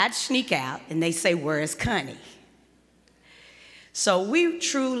 I'd sneak out, and they say, where's Connie? So we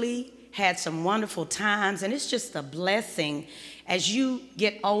truly had some wonderful times, and it's just a blessing. As you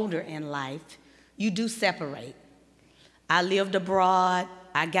get older in life, you do separate. I lived abroad,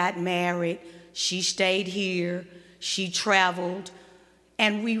 I got married, she stayed here, she traveled,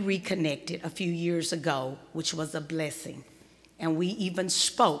 and we reconnected a few years ago, which was a blessing. And we even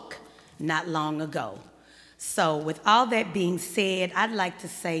spoke not long ago. So with all that being said, I'd like to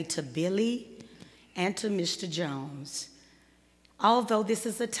say to Billy and to Mr. Jones, although this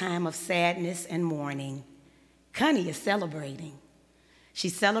is a time of sadness and mourning, Connie is celebrating.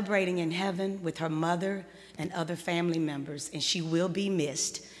 She's celebrating in heaven with her mother and other family members, and she will be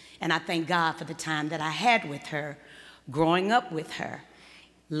missed. And I thank God for the time that I had with her, growing up with her.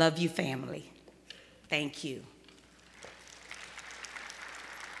 Love you, family. Thank you.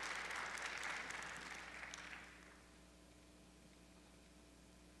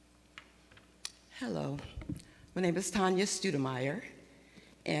 Hello, my name is Tanya Studemeyer,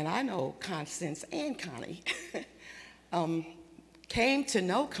 and I know Constance and Connie. Came to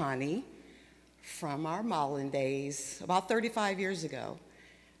know Connie from our modeling days about 35 years ago.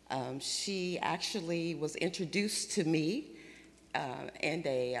 She actually was introduced to me and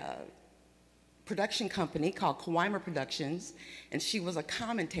a production company called Kawaimer Productions, and she was a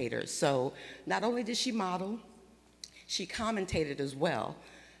commentator. So not only did she model, she commentated as well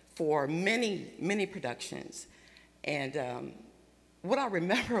for many, many productions. And what I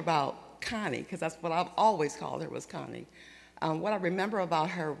remember about Connie, because that's what I've always called her, was Connie. What I remember about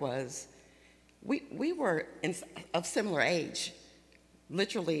her was we were of similar age,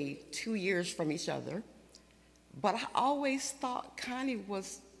 literally 2 years from each other. But I always thought Connie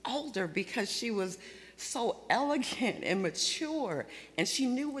was older because she was so elegant and mature, and she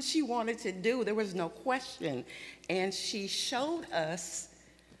knew what she wanted to do. There was no question. And she showed us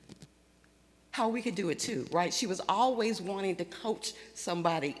how we could do it too, right? She was always wanting to coach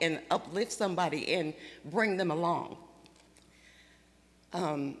somebody and uplift somebody and bring them along.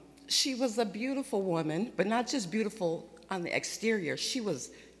 She was a beautiful woman, but not just beautiful on the exterior. She was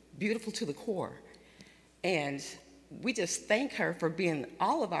beautiful to the core. And we just thank her for being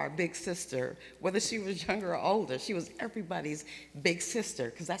all of our big sister, whether she was younger or older. She was everybody's big sister,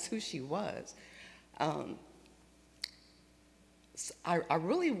 because that's who she was. I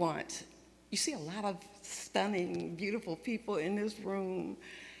really want, you see a lot of stunning, beautiful people in this room.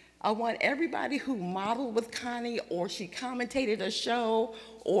 I want everybody who modeled with Connie or she commentated a show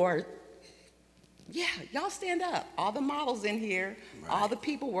or, yeah, y'all stand up. All the models in here, right. All the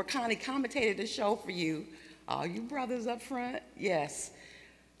people where Connie commentated a show for you. All you brothers up front, yes.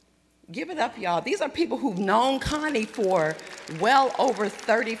 Give it up, y'all. These are people who've known Connie for well over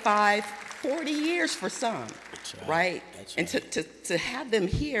 35, 40 years for some, that's right? That's right? And to have them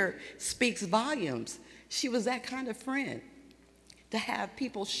here speaks volumes. She was that kind of friend. To have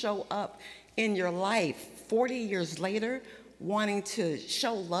people show up in your life 40 years later, wanting to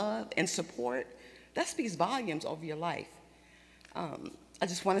show love and support, that speaks volumes over your life. I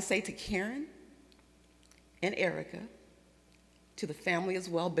just want to say to Karen and Erica, to the family as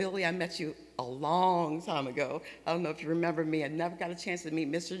well. Billy, I met you a long time ago. I don't know if you remember me. I never got a chance to meet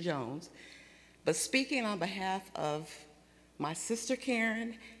Mr. Jones. But speaking on behalf of my sister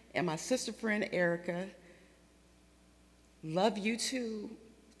Karen and my sister friend Erica, love you two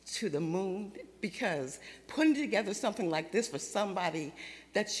to the moon, because putting together something like this for somebody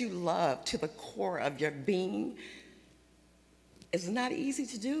that you love to the core of your being is not easy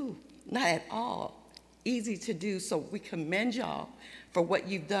to do, not at all easy to do. So we commend y'all for what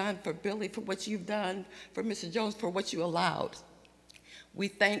you've done, for Billy, for what you've done, for Mr. Jones, for what you allowed. We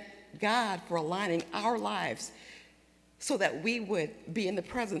thank God for aligning our lives so that we would be in the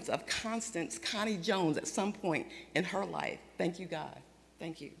presence of Constance Connie Jones at some point in her life. Thank you, God.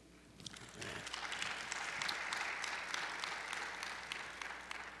 Thank you.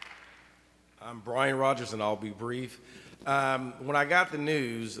 I'm Brian Rogers, and I'll be brief. When I got the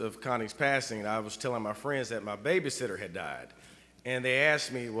news of Connie's passing, I was telling my friends that my babysitter had died. And they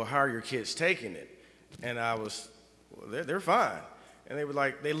asked me, well, how are your kids taking it? And I was, well, they're fine. And they were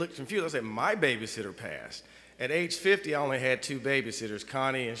like, they looked confused. I said, my babysitter passed. At age 50, I only had two babysitters,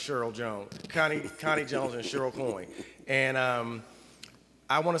 Connie and Cheryl Jones, Connie Jones and Cheryl Coyne. And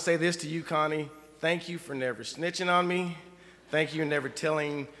I want to say this to you, Connie. Thank you for never snitching on me. Thank you for never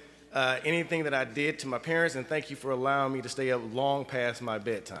telling anything that I did to my parents, and thank you for allowing me to stay up long past my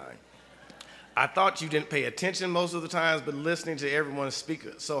bedtime. I thought you didn't pay attention most of the times, but listening to everyone speak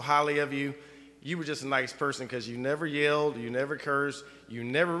so highly of you, you were just a nice person because you never yelled, you never cursed, you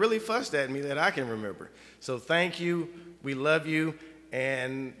never really fussed at me that I can remember. So thank you, we love you,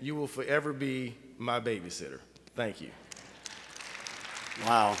 and you will forever be my babysitter. Thank you.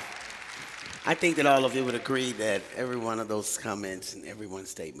 Wow. I think that all of you would agree that every one of those comments and every one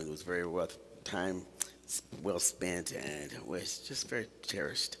statement was very worth time well spent and was just very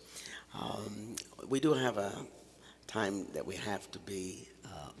cherished. We do have a time that we have to be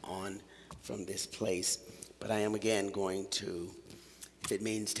on from this place, but I am again going to, if it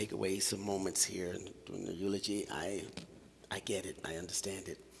means take away some moments here during the eulogy, I get it, I understand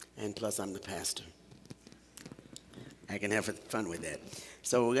it, and plus I'm the pastor. I can have fun with that.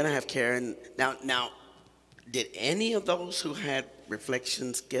 So we're gonna have Karen. Now, did any of those who had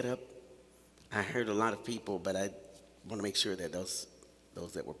reflections get up? I heard a lot of people, but I want to make sure that those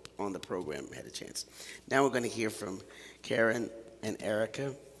that were on the program had a chance. Now we're gonna hear from Karen and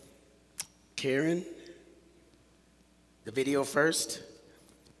Erica. Karen, the video first,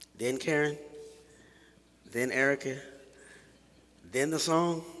 then Karen, then Erica, then the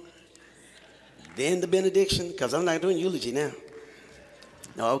song, then the benediction, because I'm not doing eulogy now.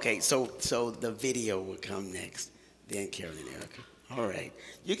 No, okay, so the video will come next, then Karen and Erica. All right.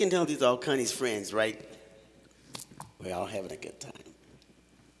 You can tell these are all Connie's friends, right? We're all having a good time.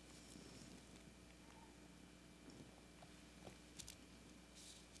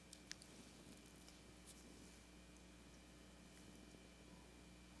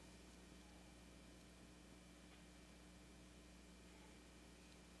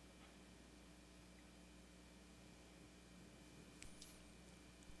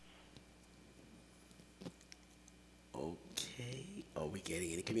 Okay, are we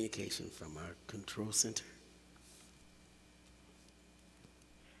getting any communication from our control center?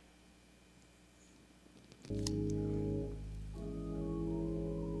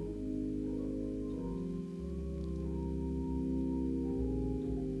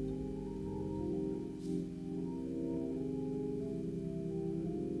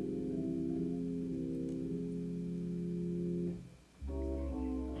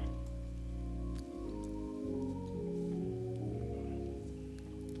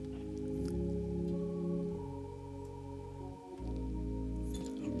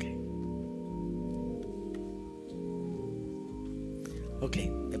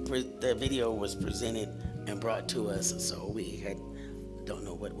 Okay, the video was presented and brought to us, so we had Don't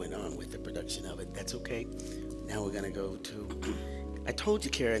know what went on with the production of it. That's okay. Now we're going to go to, I told you,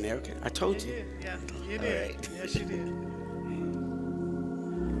 Karen, Erica. I told you. Yeah, you All did. right. Yes, you did.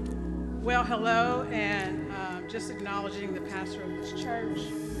 Well, hello, and just acknowledging the pastor of this church,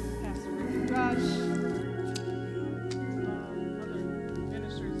 Pastor Rickie Rush, other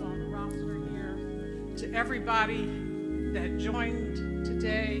ministers on the roster here, to everybody that joined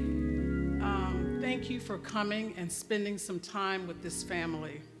today. Thank you for coming and spending some time with this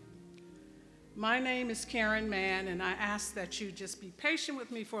family. My name is Karen Mann, and I ask that you just be patient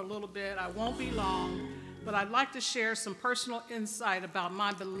with me for a little bit. I won't be long, but I'd like to share some personal insight about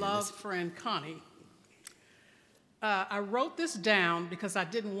my beloved friend, Connie. I wrote this down because I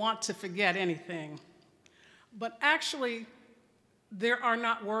didn't want to forget anything, but actually, there are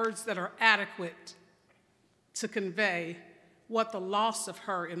not words that are adequate to convey what the loss of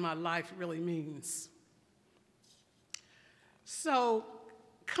her in my life really means. So,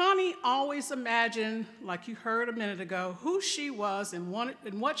 Connie always imagined, like you heard a minute ago, who she was and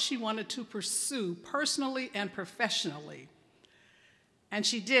what she wanted to pursue personally and professionally. And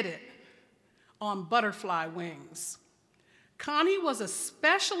she did it on butterfly wings. Connie was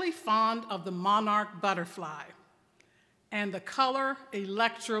especially fond of the monarch butterfly and the color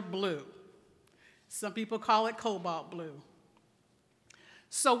electra blue. Some people call it cobalt blue.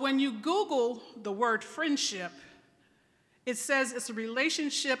 So when you Google the word friendship, it says it's a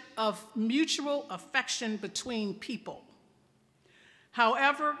relationship of mutual affection between people.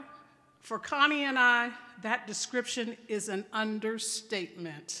 However, for Connie and I, that description is an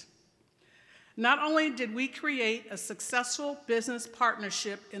understatement. Not only did we create a successful business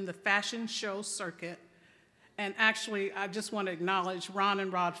partnership in the fashion show circuit, and actually I just want to acknowledge Ron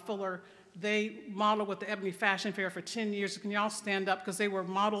and Rod Fuller. They modeled with the Ebony Fashion Fair for 10 years. Can y'all stand up? Because they were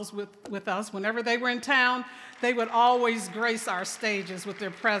models with us. Whenever they were in town, they would always grace our stages with their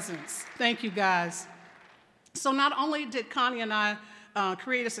presence. Thank you, guys. So not only did Connie and I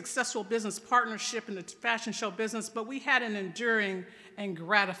create a successful business partnership in the fashion show business, but we had an enduring and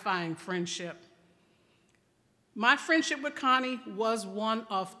gratifying friendship. My friendship with Connie was one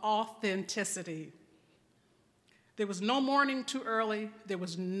of authenticity. There was no morning too early, there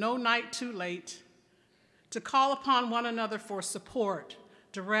was no night too late to call upon one another for support,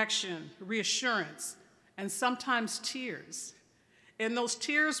 direction, reassurance, and sometimes tears. And those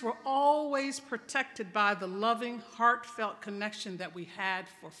tears were always protected by the loving, heartfelt connection that we had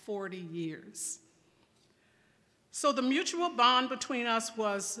for 40 years. So the mutual bond between us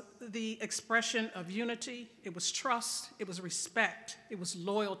was the expression of unity, it was trust, it was respect, it was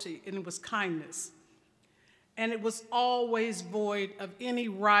loyalty, and it was kindness. And it was always void of any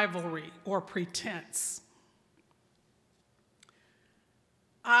rivalry or pretense.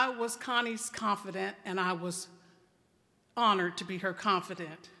 I was Connie's confidant, and I was honored to be her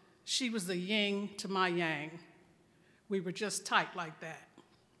confidant. She was the yin to my yang. We were just tight like that.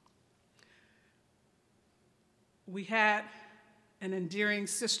 We had an endearing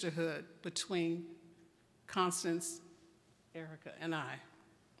sisterhood between Constance, Erica, and I.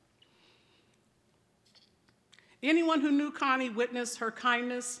 Anyone who knew Connie witnessed her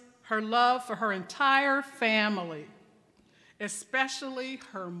kindness, her love for her entire family, especially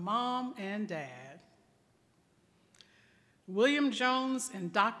her mom and dad, William Jones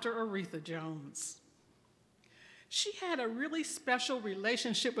and Dr. Aretha Jones. She had a really special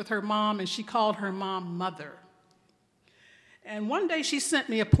relationship with her mom, and she called her mom Mother. And one day she sent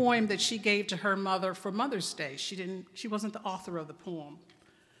me a poem that she gave to her mother for Mother's Day. She wasn't the author of the poem.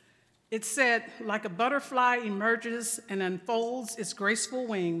 It said, like a butterfly emerges and unfolds its graceful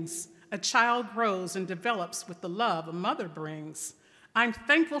wings, a child grows and develops with the love a mother brings. I'm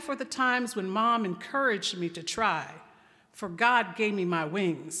thankful for the times when Mom encouraged me to try, for God gave me my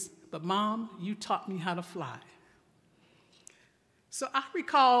wings, but Mom, you taught me how to fly. So I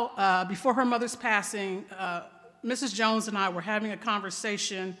recall before her mother's passing, Mrs. Jones and I were having a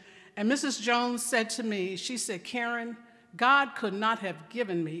conversation, and Mrs. Jones said to me, she said, Karen, God could not have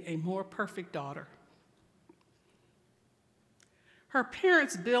given me a more perfect daughter. Her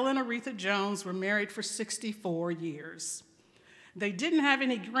parents, Bill and Aretha Jones, were married for 64 years. They didn't have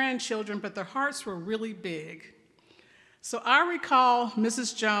any grandchildren, but their hearts were really big. So I recall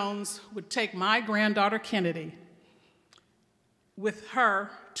Mrs. Jones would take my granddaughter Kennedy with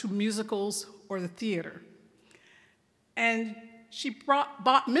her to musicals or the theater. And she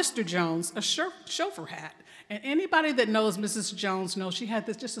bought Mr. Jones a chauffeur hat. And anybody that knows Mrs. Jones knows she had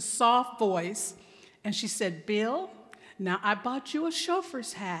just a soft voice. And she said, Bill, now I bought you a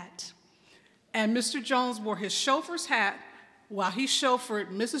chauffeur's hat. And Mr. Jones wore his chauffeur's hat while he chauffeured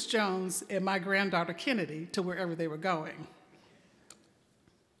Mrs. Jones and my granddaughter Kennedy to wherever they were going.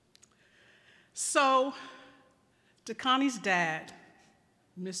 So, to Connie's dad,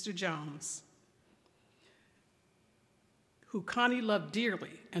 Mr. Jones, who Connie loved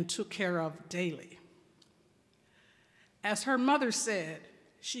dearly and took care of daily. As her mother said,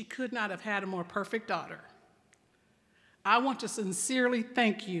 she could not have had a more perfect daughter. I want to sincerely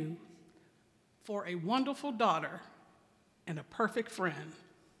thank you for a wonderful daughter and a perfect friend.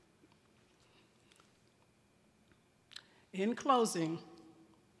 In closing,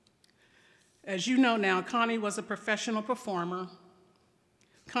 as you know now, Connie was a professional performer.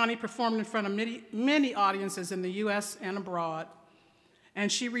 Connie performed in front of many audiences in the US and abroad,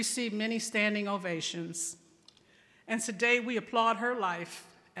 and she received many standing ovations. And today we applaud her life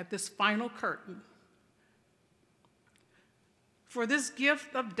at this final curtain. For this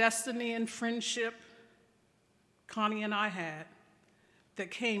gift of destiny and friendship Connie and I had that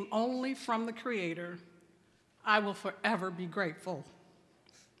came only from the Creator, I will forever be grateful.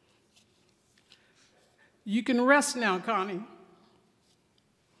 You can rest now, Connie,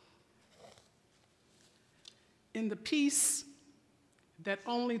 in the peace that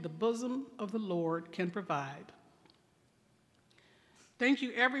only the bosom of the Lord can provide. Thank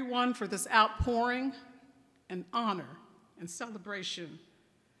you, everyone, for this outpouring and honor and celebration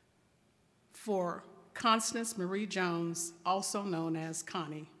for Constance Marie Jones, also known as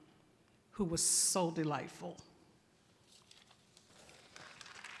Connie, who was so delightful.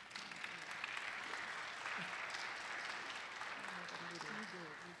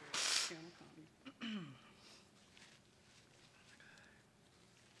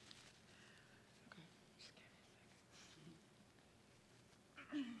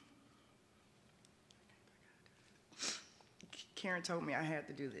 Karen told me I had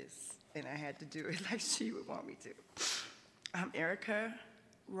to do this, and I had to do it like she would want me to. I'm Erica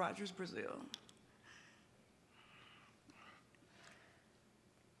Rogers, Brazil.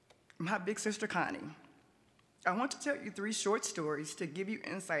 My big sister, Connie. I want to tell you 3 short stories to give you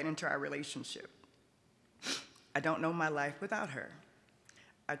insight into our relationship. I don't know my life without her.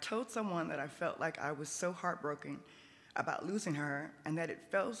 I told someone that I felt like I was so heartbroken about losing her, and that it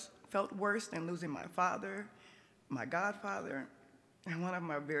felt worse than losing my father, my godfather, and one of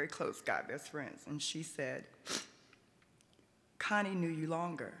my very close god best friends. And she said, Connie knew you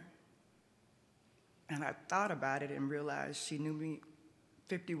longer. And I thought about it and realized she knew me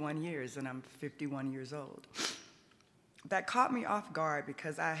 51 years, and I'm 51 years old. That caught me off guard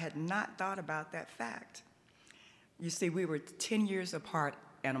because I had not thought about that fact. You see, we were 10 years apart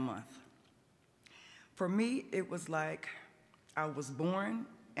and a month. For me, it was like I was born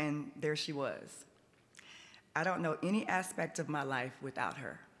and there she was. I don't know any aspect of my life without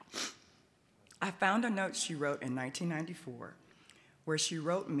her. I found a note she wrote in 1994 where she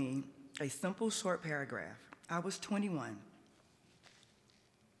wrote me a simple short paragraph. I was 21.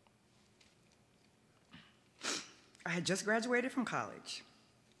 I had just graduated from college.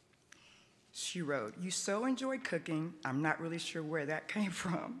 She wrote, "You so enjoyed cooking. I'm not really sure where that came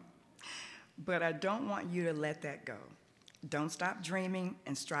from, but I don't want you to let that go. Don't stop dreaming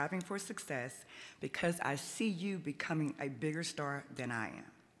and striving for success because I see you becoming a bigger star than I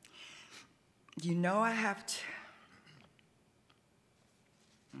am. You know I have to."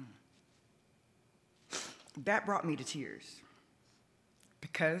 That brought me to tears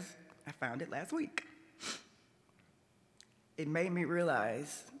because I found it last week. It made me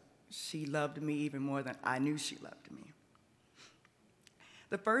realize she loved me even more than I knew she loved me.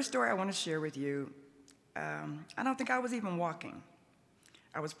 The first story I want to share with you, I don't think I was even walking.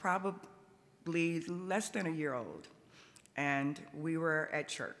 I was probably less than a year old, and we were at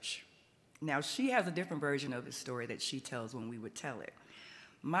church. Now, she has a different version of the story that she tells when we would tell it.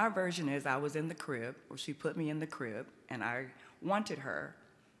 My version is I was in the crib, or she put me in the crib, and I wanted her.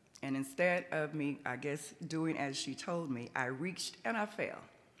 And instead of me, I guess, doing as she told me, I reached and I fell.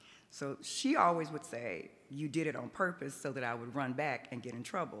 So she always would say, "You did it on purpose so that I would run back and get in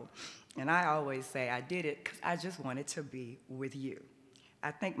trouble." And I always say, "I did it because I just wanted to be with you."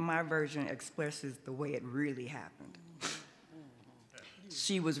 I think my version expresses the way it really happened.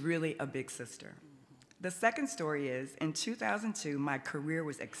 She was really a big sister. The second story is, in 2002, my career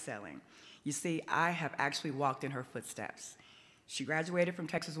was excelling. You see, I have actually walked in her footsteps. She graduated from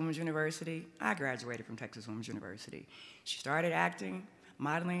Texas Women's University. I graduated from Texas Women's University. She started acting,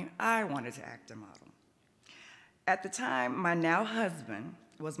 modeling. I wanted to act and model. At the time, my now husband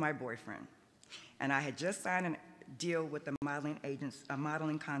was my boyfriend, and I had just signed a deal with a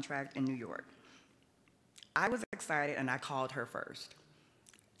modeling contract in New York. I was excited, and I called her first.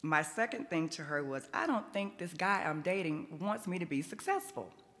 My second thing to her was, "I don't think this guy I'm dating wants me to be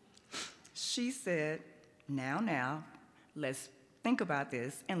successful." She said, now, let's think about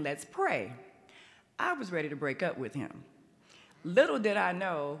this and let's pray. I was ready to break up with him. Little did I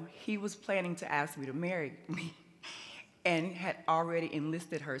know he was planning to ask me to marry me and had already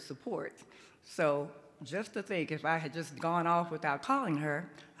enlisted her support. So just to think, if I had just gone off without calling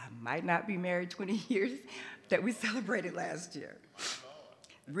her, I might not be married 20 years that we celebrated last year.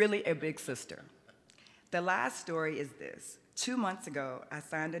 Really a big sister. The last story is this. 2 months ago, I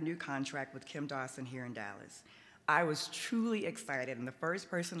signed a new contract with Kim Dawson here in Dallas. I was truly excited, and the first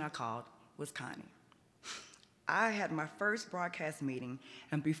person I called was Connie. I had my first broadcast meeting,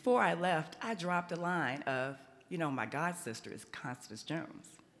 and before I left, I dropped a line of, you know, my god sister is Constance Jones.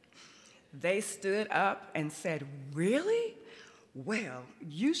 They stood up and said, really? Well,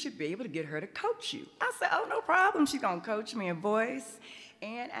 you should be able to get her to coach you. I said, oh, no problem. She's gonna coach me in voice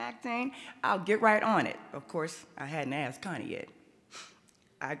and acting. I'll get right on it. Of course, I hadn't asked Connie yet.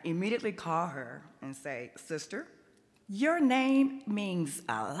 I immediately call her and say, sister, your name means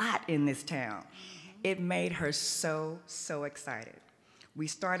a lot in this town. It made her so, so excited. We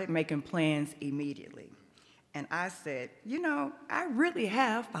started making plans immediately. And I said, you know, I really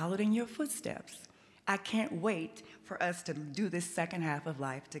have followed in your footsteps. I can't wait for us to do this second half of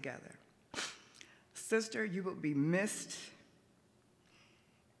life together. Sister, you will be missed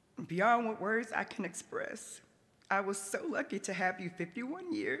beyond what words I can express. I was so lucky to have you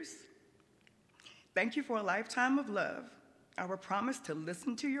 51 years. Thank you for a lifetime of love. I will promise to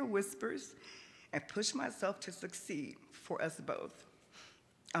listen to your whispers and push myself to succeed for us both.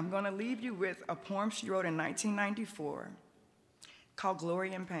 I'm going to leave you with a poem she wrote in 1994 called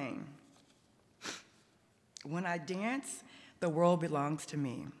Glory and Pain. When I dance, the world belongs to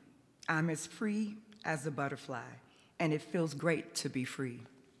me. I'm as free as a butterfly, and it feels great to be free.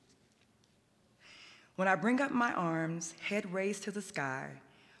 When I bring up my arms, head raised to the sky,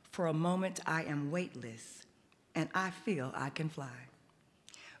 for a moment I am weightless, and I feel I can fly.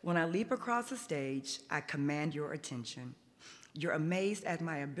 When I leap across the stage, I command your attention. You're amazed at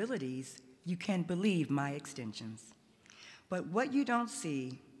my abilities. You can't believe my extensions. But what you don't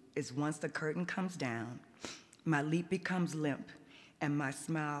see is once the curtain comes down, my leap becomes limp, and my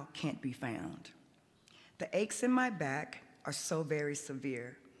smile can't be found. The aches in my back are so very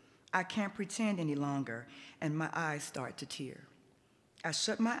severe. I can't pretend any longer, and my eyes start to tear. I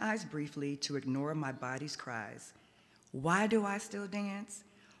shut my eyes briefly to ignore my body's cries. Why do I still dance?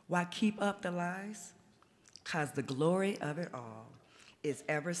 Why keep up the lies? 'Cause the glory of it all is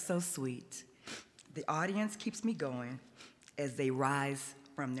ever so sweet. The audience keeps me going as they rise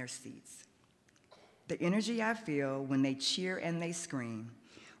from their seats. The energy I feel when they cheer and they scream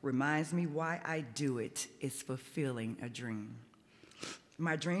reminds me why I do it is fulfilling a dream.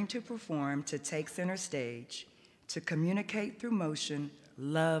 My dream to perform, to take center stage, to communicate through motion,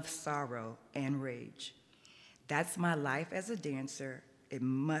 love, sorrow, and rage. That's my life as a dancer. It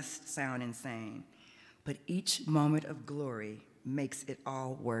must sound insane, but each moment of glory makes it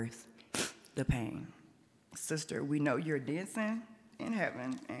all worth the pain. Sister, we know you're dancing in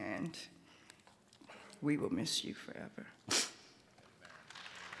heaven, and we will miss you forever.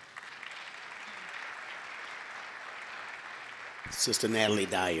 Sister Natalie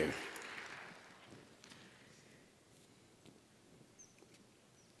Dyer.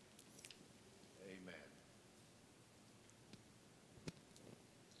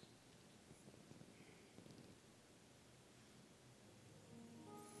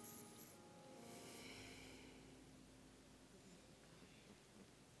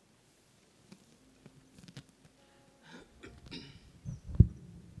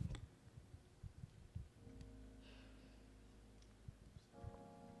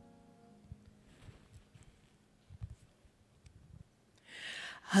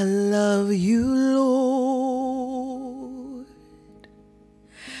 I love you, Lord,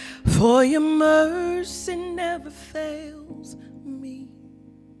 for your mercy never fails me.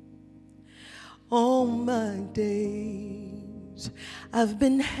 All my days I've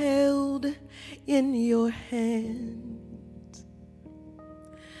been held in your hands.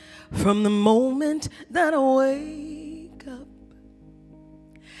 From the moment that I wake up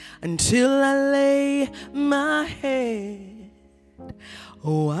until I lay my head,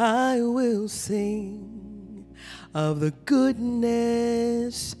 oh, I will sing of the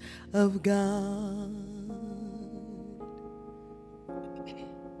goodness of God.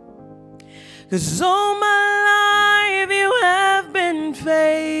 'Cause all my life you have been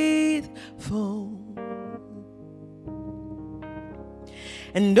faithful,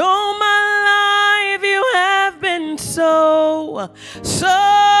 and all my life you have been so,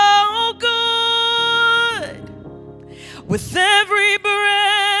 so good. With every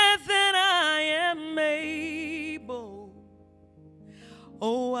breath that I am able,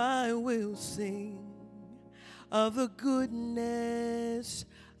 oh, I will sing of the goodness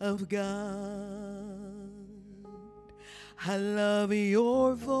of God. I love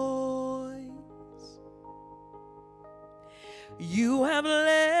your voice. You have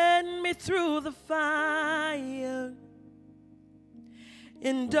led me through the fire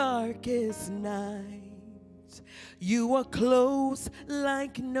in darkest nights. You are close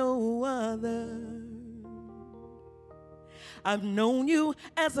like no other. I've known you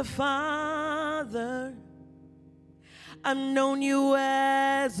as a father. I've known you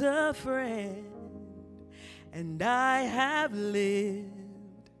as a friend. And I have lived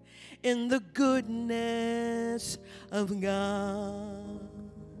in the goodness of God.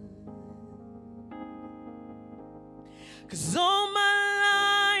 'Cause all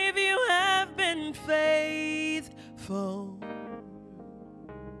my life you have been faithful.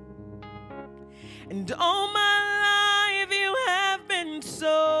 And all my life you have been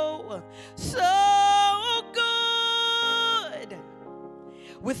so, so good.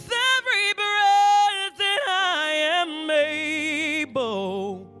 With every breath that I am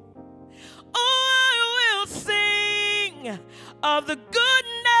able, oh, I will sing of the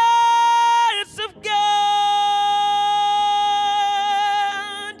goodness of God.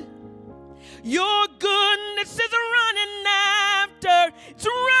 Your goodness is running after, it's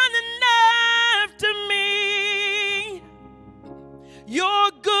running after me. Your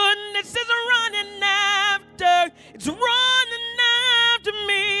goodness is running after, it's running after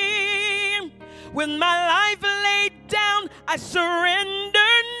me. With my life laid down, I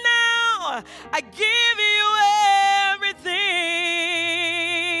surrender now. I give you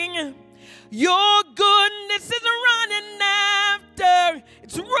everything. Your goodness is running after,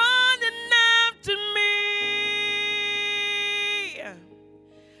 it's running after me.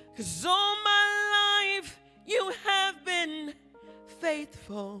 'Cause all my life you have been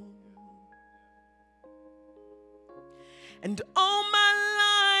faithful. And all my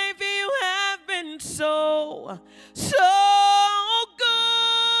life you have been so, so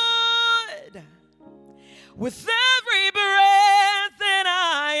good. With every breath that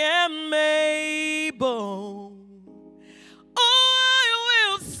I am able, oh, I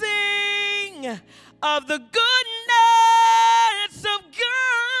will sing of the goodness of God.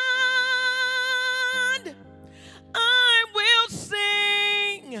 I will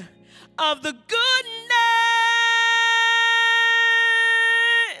sing of the goodness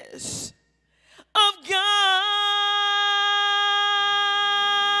of God.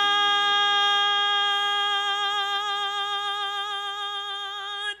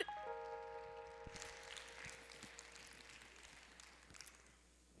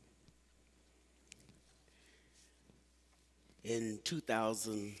 In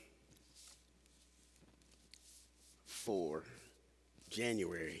 2004,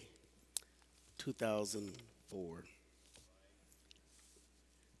 January 2004,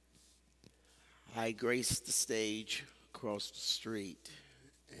 I graced the stage across the street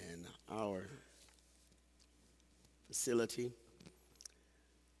in our facility,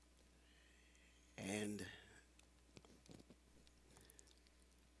 and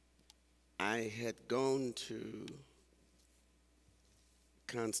I had gone to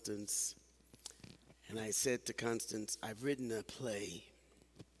Constance, and I said to Constance, I've written a play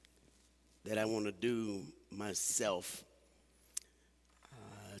that I want to do myself.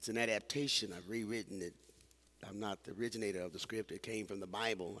 It's an adaptation. I've rewritten it. I'm not the originator of the script. It came from the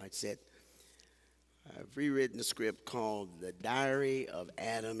Bible. I said, I've rewritten a script called The Diary of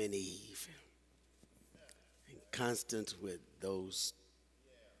Adam and Eve. And Constance, with those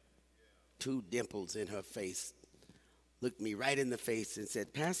two dimples in her face, looked me right in the face and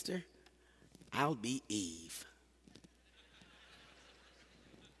said, Pastor, I'll be Eve.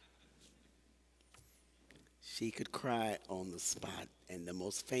 She could cry on the spot, and the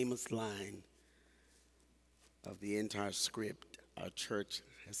most famous line of the entire script our church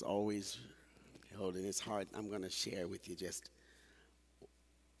has always held in its heart. I'm going to share with you just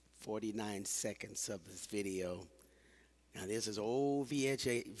 49 seconds of this video. Now, this is old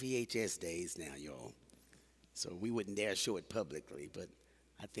VHS days now, y'all. So we wouldn't dare show it publicly, but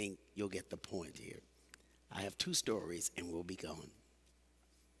I think you'll get the point here. I have two stories, and we'll be gone.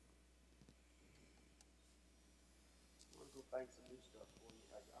 I'm going to go find some new stuff for you.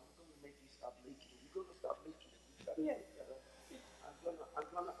 I'm going to make you stop leaking. You're going to stop leaking. Yeah. I'm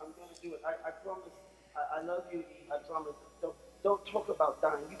gonna do it. I promise. I love you, Eve. I promise. Don't talk about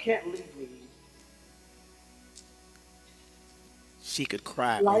dying. You can't leave me, Eve. She could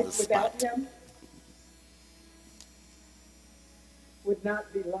cry on the spot. Life without him would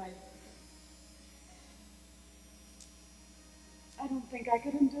not be life. I don't think I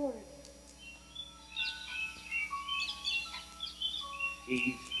could endure it.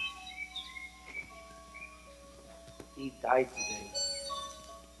 Eve died today.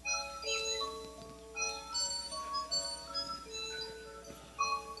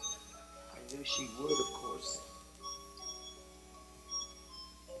 I knew she would, of course.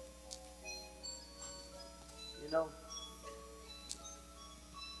 You know,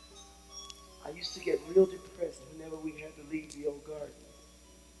 I used to get real depressed whenever we had to leave the old garden.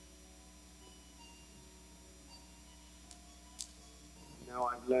 Now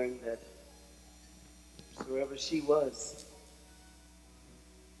I've learned that wherever she was,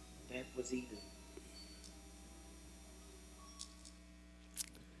 that was Eden.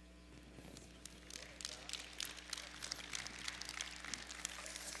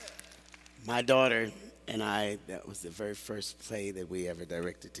 My daughter and I, that was the very first play that we ever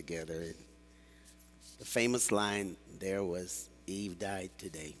directed together. And the famous line there was, Eve died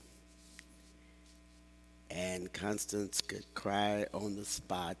today. And Constance could cry on the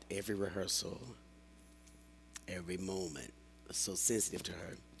spot every rehearsal, every moment. It was so sensitive to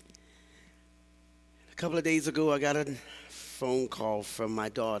her. A couple of days ago, I got a phone call from my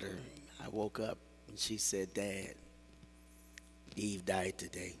daughter. I woke up and she said, Dad, Eve died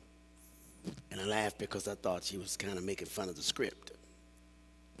today. And I laughed because I thought she was kind of making fun of the script.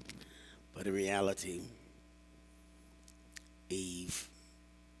 But in reality, Eve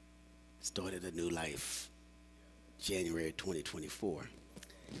started a new life January 2024.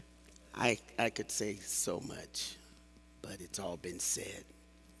 I could say so much, but it's all been said.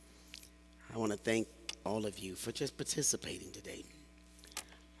 I want to thank all of you for just participating today.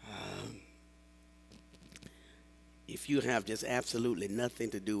 If you have just absolutely nothing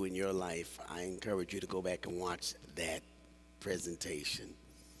to do in your life, I encourage you to go back and watch that presentation,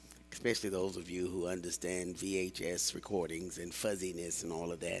 especially those of you who understand VHS recordings and fuzziness and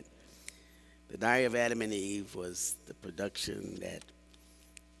all of that. The Diary of Adam and Eve was the production that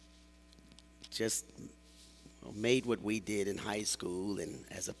just made what we did in high school, and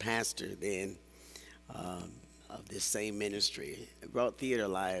as a pastor then of this same ministry, it brought theater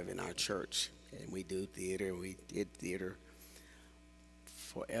alive in our church. And we do theater, we did theater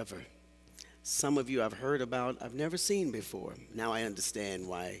forever. Some of you I've heard about, I've never seen before. Now I understand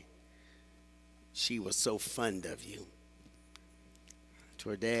why she was so fond of you. To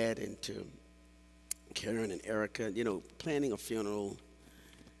her dad and to Karen and Erica, you know, planning a funeral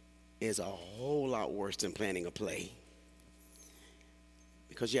is a whole lot worse than planning a play.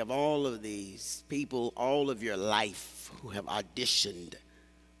 Because you have all of these people, all of your life, who have auditioned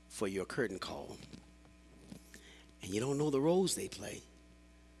for your curtain call. And you don't know the roles they play.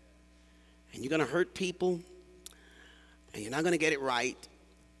 And you're going to hurt people, and you're not going to get it right.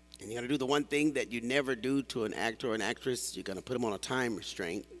 And you're going to do the one thing that you never do to an actor or an actress. You're going to put them on a time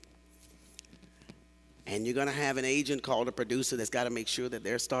restraint. And you're going to have an agent called a producer that's got to make sure that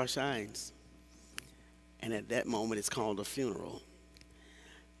their star shines. And at that moment, it's called a funeral.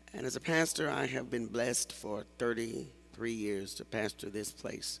 And as a pastor, I have been blessed for 33 years to pastor this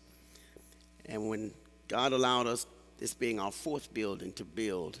place. And when God allowed us, this being our fourth building, to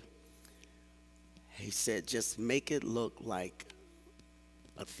build, he said, just make it look like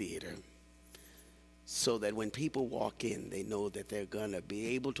a theater, so that when people walk in, they know that they're going to be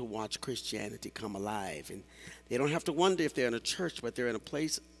able to watch Christianity come alive. And they don't have to wonder if they're in a church, but they're in a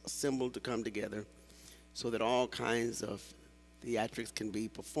place assembled to come together so that all kinds of theatrics can be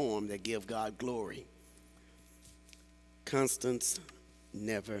performed that give God glory. Constance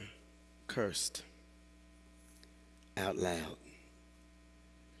never cursed out loud.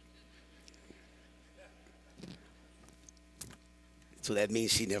 So that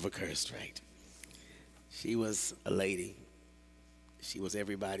means she never cursed, right? She was a lady. She was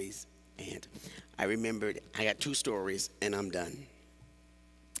everybody's aunt. I remembered, I got two stories and I'm done.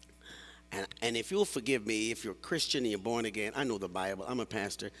 And if you'll forgive me, if you're a Christian and you're born again, I know the Bible, I'm a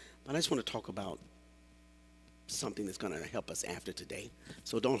pastor, but I just want to talk about something that's going to help us after today.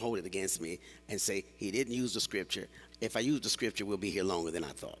 So don't hold it against me and say, he didn't use the scripture. If I use the scripture, we'll be here longer than I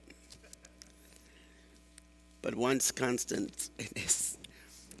thought. But once Constance,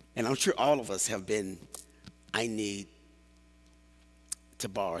 and I'm sure all of us have been, I need to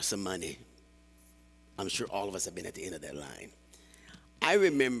borrow some money. I'm sure all of us have been at the end of that line. I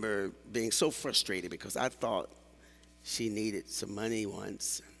remember being so frustrated because I thought she needed some money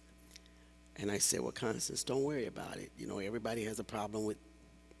once. And I said, well, Constance, don't worry about it. You know, everybody has a problem with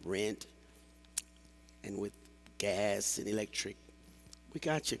rent and with gas and electric. We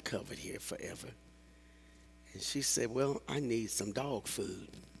got you covered here forever. And she said, well, I need some dog food.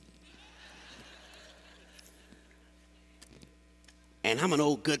 And I'm an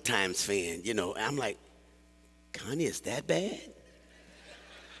old Good Times fan, you know. I'm like, Connie, is that bad?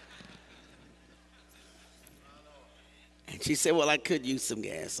 She said, well, I could use some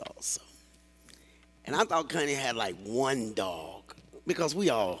gas also. And I thought Connie had like one dog because we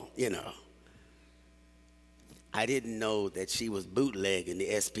all, you know. I didn't know that she was bootlegging the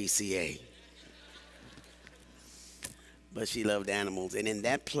SPCA. But she loved animals. And in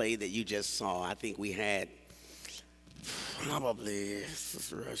that play that you just saw, I think we had probably,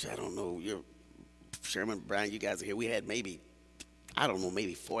 Sister Rush, I don't know, Sherman, Brown, you guys are here. We had maybe, I don't know,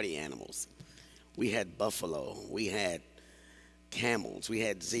 maybe 40 animals. We had buffalo, we had camels, we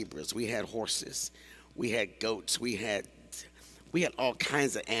had zebras, we had horses, we had goats, we had all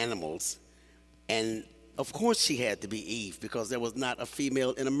kinds of animals. And of course she had to be Eve because there was not a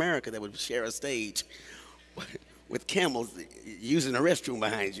female in America that would share a stage with camels using a restroom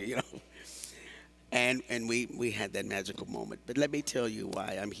behind you, you know. And we had that magical moment. But let me tell you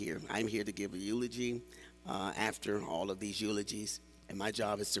why I'm here. I'm here to give a eulogy after all of these eulogies, and my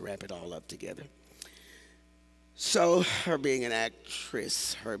job is to wrap it all up together. So her being an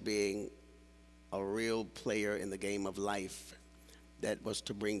actress, her being a real player in the game of life that was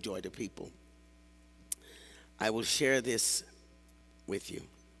to bring joy to people. I will share this with you.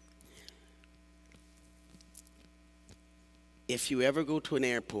 If you ever go to an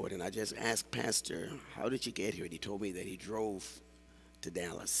airport, and I just asked Pastor, how did you get here? And he told me that he drove to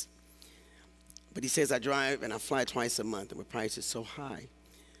Dallas. But he says, I drive and I fly twice a month, and the price is so high,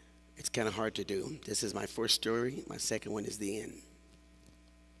 it's kind of hard to do. This is my first story. My second one is the end.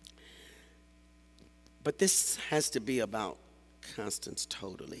 But this has to be about Constance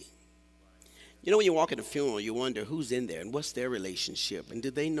totally. You know, when you walk at a funeral, you wonder who's in there and what's their relationship, and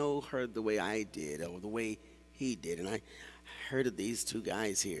did they know her the way I did or the way he did? And I heard of these two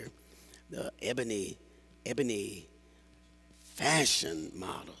guys here, the ebony fashion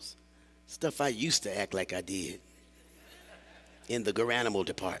models, stuff I used to act like I did in the Garanimal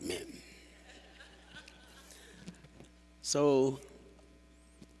department. So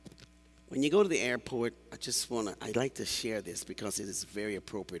when you go to the airport, I'd like to share this because it is very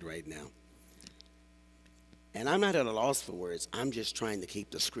appropriate right now. And I'm not at a loss for words. I'm just trying to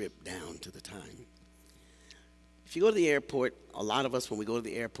keep the script down to the time. If you go to the airport, a lot of us, when we go to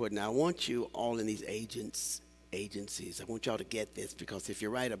the airport, now I want you all in these agencies, I want y'all to get this, because if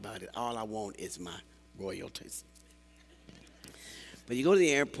you're right about it, all I want is my royalties. But you go to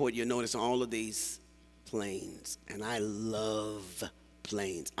the airport, you'll notice all of these planes, and I love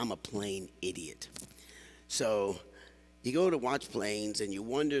planes. I'm a plane idiot. So you go to watch planes, and you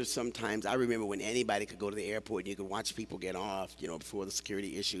wonder sometimes, I remember when anybody could go to the airport and you could watch people get off, you know, before the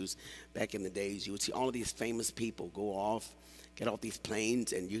security issues back in the days. You would see all of these famous people go off, get off these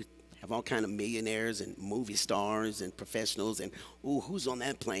planes, and you have all kind of millionaires and movie stars and professionals, and, ooh, who's on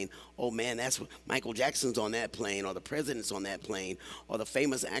that plane? Oh, man, that's Michael Jackson's on that plane, or the president's on that plane, or the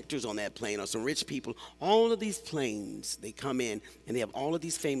famous actors on that plane, or some rich people. All of these planes, they come in, and they have all of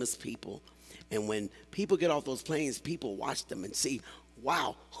these famous people. And when people get off those planes, people watch them and see,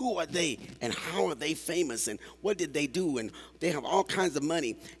 wow, who are they and how are they famous and what did they do? And they have all kinds of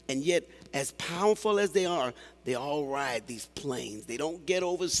money. And yet, as powerful as they all ride these planes. They don't get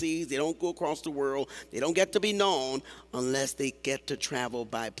overseas. They don't go across the world. They don't get to be known unless they get to travel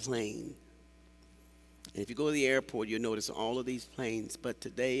by plane. And if you go to the airport, you'll notice all of these planes. But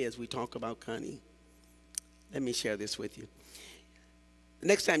today, as we talk about Connie, let me share this with you. The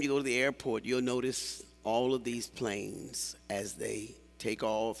next time you go to the airport, you'll notice all of these planes as they take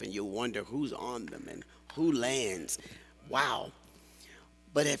off, and you'll wonder who's on them and who lands. Wow.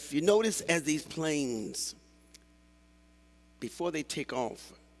 But if you notice, as these planes, before they take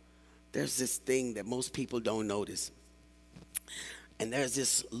off, there's this thing that most people don't notice. And there's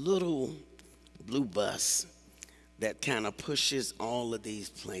this little blue bus that kind of pushes all of these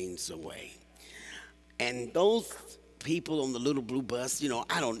planes away. And those people on the little blue bus, you know,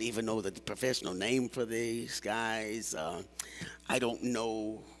 I don't even know the professional name for these guys. I don't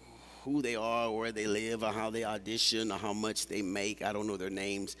know who they are, where they live, or how they audition, or how much they make. I don't know their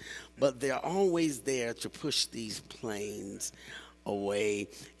names. But they're always there to push these planes away.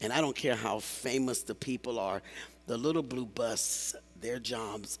 And I don't care how famous the people are. The little blue bus, their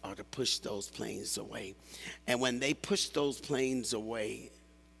jobs are to push those planes away. And when they push those planes away,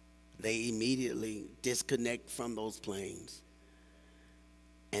 they immediately disconnect from those planes,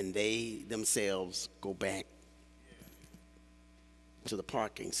 and they themselves go back to the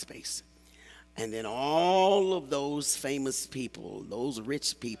parking space. And then all of those famous people, those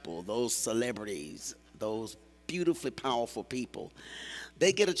rich people, those celebrities, those beautifully powerful people,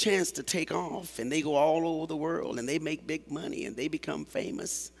 they get a chance to take off, and they go all over the world, and they make big money, and they become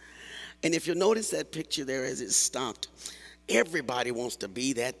famous. And if you'll notice that picture there as it's stopped, Everybody wants to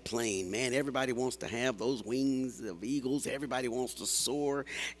be that plane, man. Everybody wants to have those wings of eagles. Everybody wants to soar.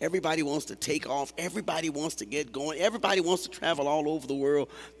 Everybody wants to take off. Everybody wants to get going. Everybody wants to travel all over the world.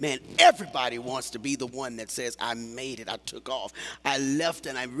 Man, everybody wants to be the one that says, I made it, I took off, I left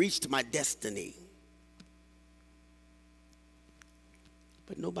and I reached my destiny.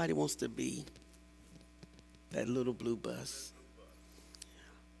 But nobody wants to be that little blue bus.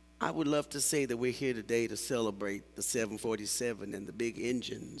 I would love to say that we're here today to celebrate the 747 and the big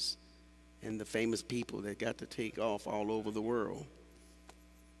engines and the famous people that got to take off all over the world.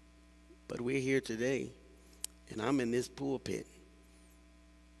 But we're here today, and I'm in this pulpit,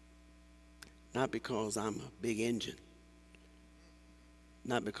 not because I'm a big engine,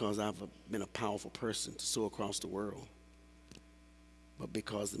 not because I've been a powerful person to soar across the world, but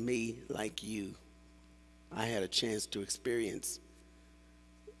because me, like you, I had a chance to experience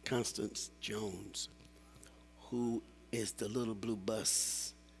Constance Jones, who is the little blue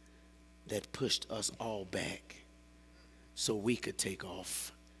bus that pushed us all back so we could take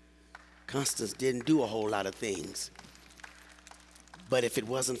off. Constance didn't do a whole lot of things, but if it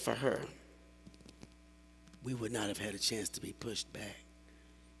wasn't for her, we would not have had a chance to be pushed back.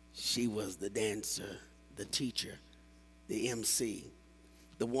 She was the dancer, the teacher, the MC,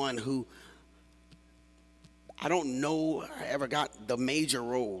 the one who, I don't know I ever got the major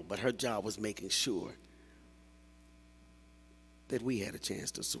role, but her job was making sure that we had a chance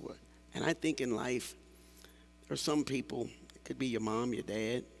to soar. And I think in life, there are some people, it could be your mom, your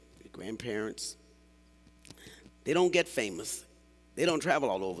dad, your grandparents, they don't get famous. They don't travel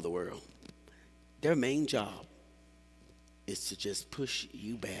all over the world. Their main job is to just push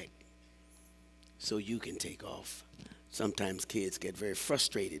you back so you can take off. Sometimes kids get very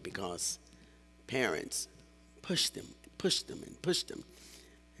frustrated because parents push them, and push them.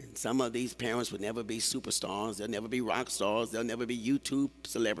 And some of these parents would never be superstars. They'll never be rock stars. They'll never be YouTube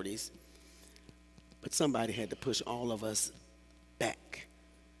celebrities. But somebody had to push all of us back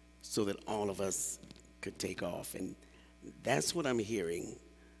so that all of us could take off. And that's what I'm hearing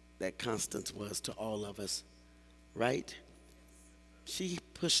that Constance was to all of us, right? She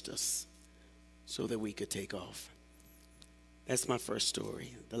pushed us so that we could take off. That's my first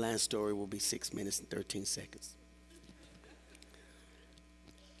story. The last story will be 6 minutes and 13 seconds.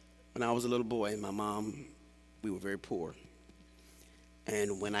 When I was a little boy, my mom, we were very poor.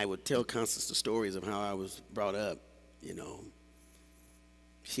 And when I would tell Constance the stories of how I was brought up, you know,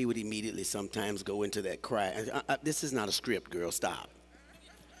 she would immediately sometimes go into that cry. This is not a script, girl, stop.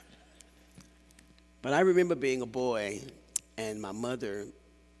 But I remember being a boy, and my mother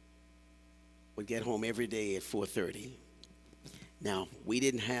would get home every day at 4:30. Now, we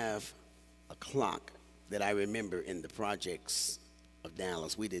didn't have a clock that I remember in the projects of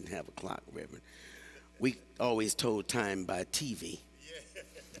Dallas. We didn't have a clock, Reverend. We always told time by TV.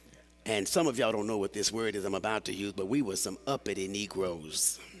 And some of y'all don't know what this word is I'm about to use, but we were some uppity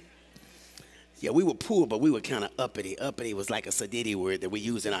Negroes. Yeah, we were poor, but we were kind of uppity. Uppity was like a Sadiddy word that we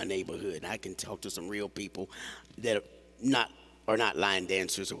use in our neighborhood. I can talk to some real people that are not line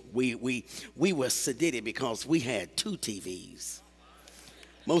dancers. We were Sadiddy because we had 2 TVs.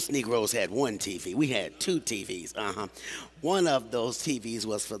 Most Negroes had 1 TV. We had 2 TVs. One of those TVs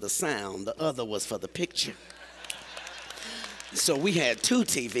was for the sound. The other was for the picture. So we had 2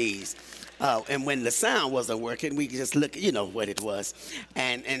 TVs. And when the sound wasn't working, we could just look, you know what it was.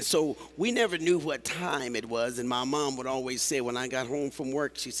 And so we never knew what time it was. And my mom would always say, when I got home from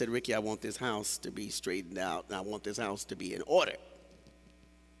work, she said, Rickie, I want this house to be straightened out, and I want this house to be in order.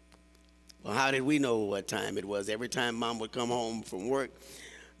 Well, how did we know what time it was? Every time Mom would come home from work,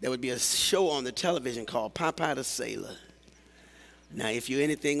 there would be a show on the television called Popeye the Sailor. Now, if you're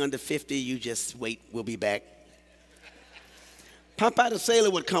anything under 50, you just wait, we'll be back. Popeye the Sailor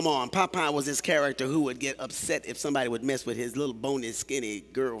would come on. Popeye was this character who would get upset if somebody would mess with his little bony, skinny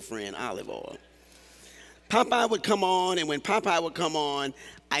girlfriend, Olive Oil. Popeye would come on, and when Popeye would come on,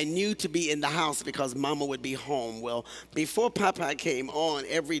 I knew to be in the house because Mama would be home. Well, before Popeye came on,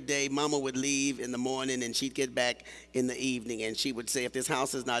 every day Mama would leave in the morning and she'd get back in the evening, and she would say, if this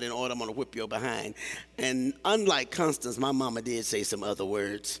house is not in order, I'm going to whip your behind. And unlike Constance, my mama did say some other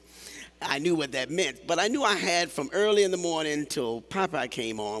words. I knew what that meant, but I knew I had from early in the morning till Popeye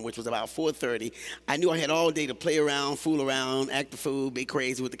came on, which was about 4:30. I knew I had all day to play around, fool around, act the fool, be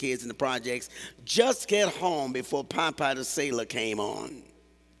crazy with the kids in the projects, just get home before Popeye the Sailor came on.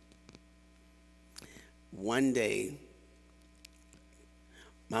 One day,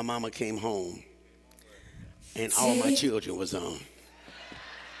 my mama came home, and all my children was on.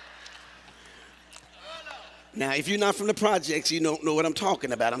 Now, if you're not from the projects, you don't know what I'm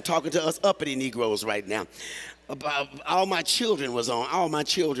talking about. I'm talking to us uppity Negroes right now. all my children was on. All my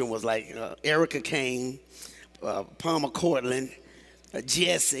children was like Erica Kane, Palmer Cortland,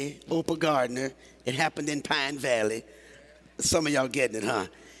 Jesse, Oprah Gardner. It happened in Pine Valley. Some of y'all getting it, huh?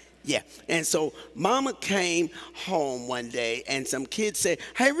 Yeah. And so mama came home one day and some kids said,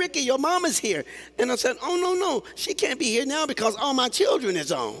 "Hey, Rickie, your mama's here." And I said, "Oh, no, she can't be here now because all my children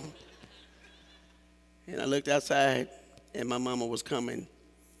is on." And I looked outside and my mama was coming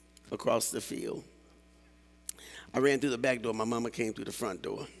across the field. I ran through the back door. My mama came through the front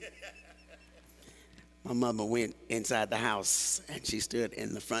door. My mama went inside the house and she stood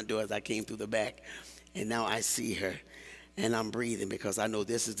in the front door as I came through the back. And now I see her. And I'm breathing because I know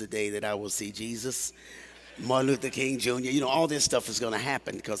this is the day that I will see Jesus, Martin Luther King Jr. You know, all this stuff is going to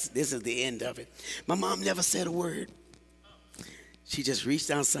happen because this is the end of it. My mom never said a word. She just reached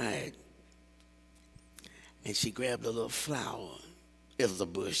outside and she grabbed a little flower. It was a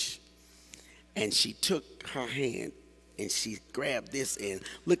bush. And she took her hand and she grabbed this and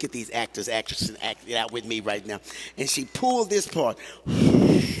look at these actors, actresses acting out with me right now. And she pulled this part.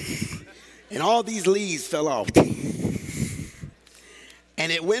 And all these leaves fell off.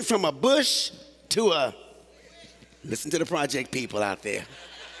 And it went from a bush to a, listen to the project people out there.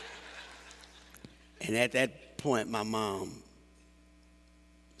 And at that point, my mom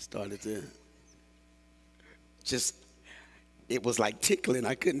started to just, it was like tickling.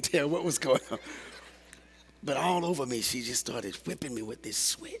 I couldn't tell what was going on. But all over me, she just started whipping me with this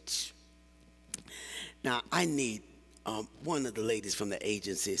switch. Now, I need one of the ladies from the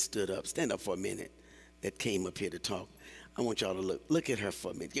agency stood up. Stand up for a minute that came up here to talk. I want y'all to look at her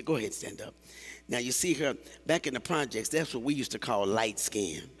for a minute. Yeah, go ahead, stand up. Now, you see her back in the projects. That's what we used to call light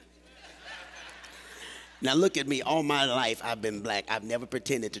skin. Now, look at me. All my life, I've been black. I've never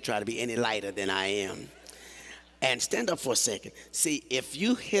pretended to try to be any lighter than I am. And stand up for a second. See, if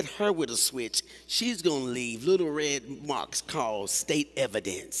you hit her with a switch, she's going to leave little red marks called state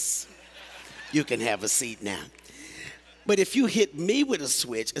evidence. You can have a seat now. But if you hit me with a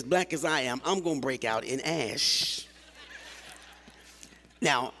switch, as black as I am, I'm going to break out in ash.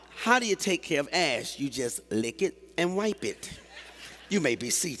 Now, how do you take care of ash? You just lick it and wipe it. You may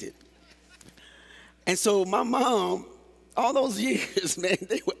be seated. And so my mom, all those years, man,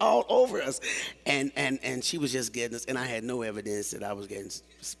 they were all over us. And she was just getting us, and I had no evidence that I was getting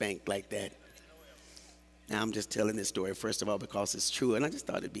spanked like that. Now, I'm just telling this story, first of all, because it's true, and I just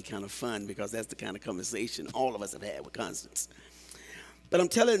thought it'd be kind of fun because that's the kind of conversation all of us have had with Constance. But I'm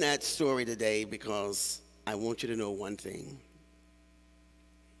telling that story today because I want you to know one thing.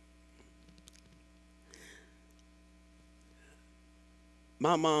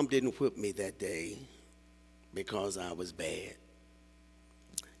 My mom didn't whip me that day because I was bad.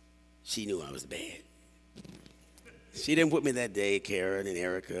 She knew I was bad. She didn't whip me that day, Karen and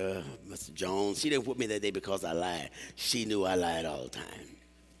Erica, Mr. Jones. She didn't whip me that day because I lied. She knew I lied all the time.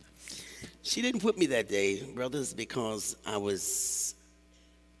 She didn't whip me that day, brothers, because I was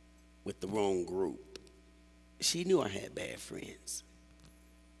with the wrong group. She knew I had bad friends.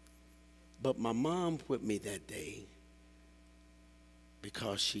 But my mom whipped me that day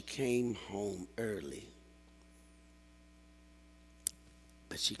because she came home early.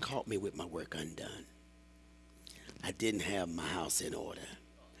 But she caught me with my work undone. I didn't have my house in order.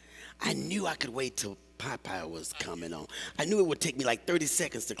 I knew I could wait till Popeye was coming on. I knew it would take me like 30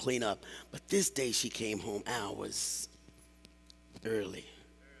 seconds to clean up. But this day she came home hours early.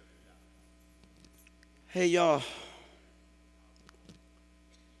 Hey, y'all.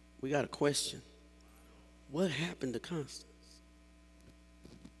 We got a question. What happened to Constance?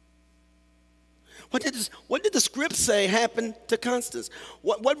 What did the script say happened to Constance?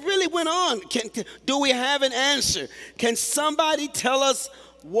 What really went on? Do we have an answer? Can somebody tell us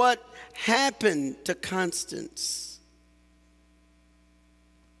what happened to Constance?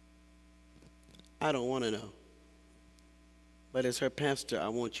 I don't want to know. But as her pastor, I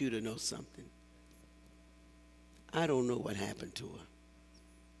want you to know something. I don't know what happened to her.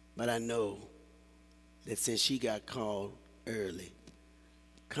 But I know that since she got called early,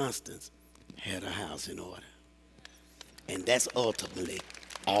 Constance had her house in order. And that's ultimately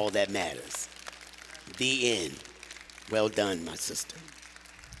all that matters. The end. Well done, my sister.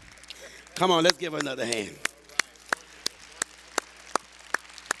 Come on, let's give her another hand.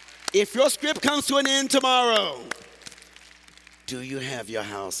 If your script comes to an end tomorrow, do you have your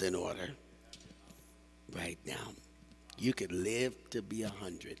house in order? Right now. You could live to be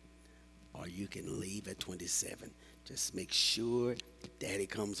 100, or you can leave at 27. Just make sure Daddy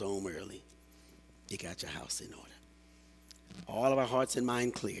comes home early. You got your house in order. All of our hearts and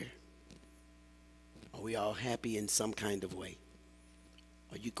mind clear. Are we all happy in some kind of way?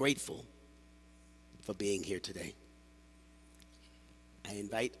 Are you grateful for being here today. I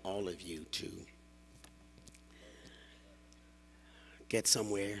invite all of you to get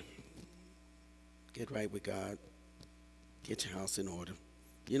somewhere, get right with God, get your house in order.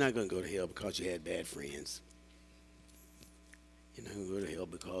 You're not going to go to hell because you had bad friends. You're not going to go to hell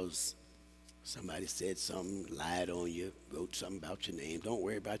because somebody said something, lied on you, wrote something about your name. Don't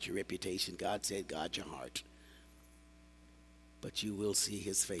worry about your reputation. God said, guard your heart. But you will see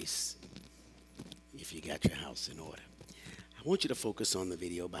his face if you got your house in order. I want you to focus on the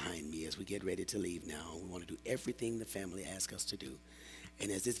video behind me as we get ready to leave now. We want to do everything the family asks us to do.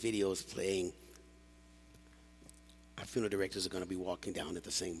 And as this video is playing, our funeral directors are going to be walking down at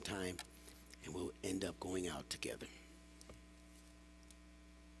the same time, and we'll end up going out together.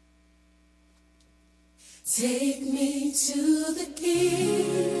 Take me to the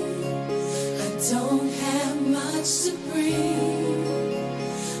King. I don't have much to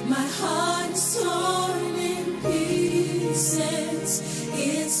bring. My heart is torn in pieces.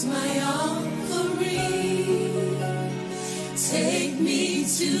 It's my offering. Take me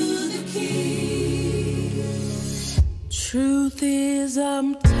to the King. Truth is,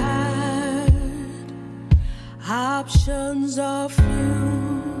 I'm tired. Options are few.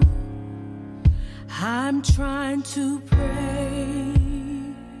 I'm trying to pray,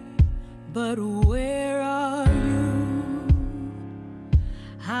 but where are you?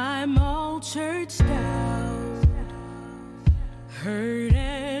 I'm all churched out, hurt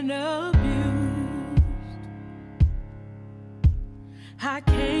and abused. I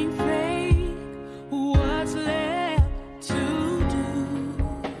can't fake what's left to do.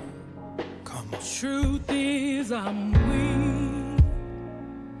 Come on. Truth is, I'm weak.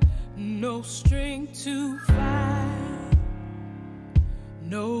 No strength to fight,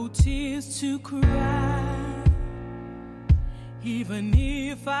 no tears to cry, even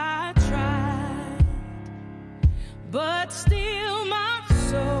if I tried. But still my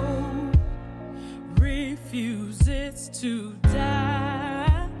soul refuses to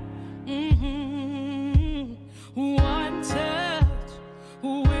die. One touch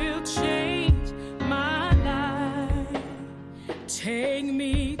will change my life. Take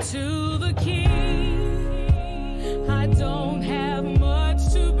me to the King. I don't have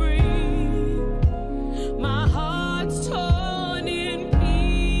much to bring. My heart's torn in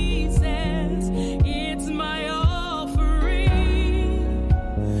pieces. It's my offering.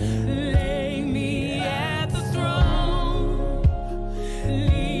 Lay me at the throne.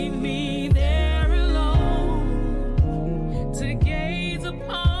 Leave me there alone to gaze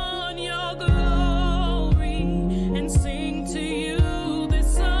upon your glory and sing to you.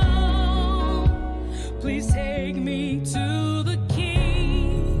 Please take me to the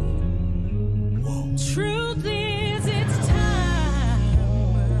King. Whoa. Truth is, it's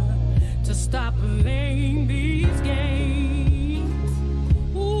time to stop playing these games.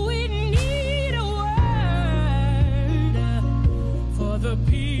 We need a word for the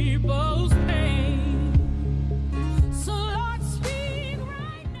people's pain. So Lord, speak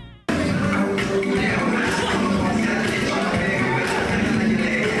right now.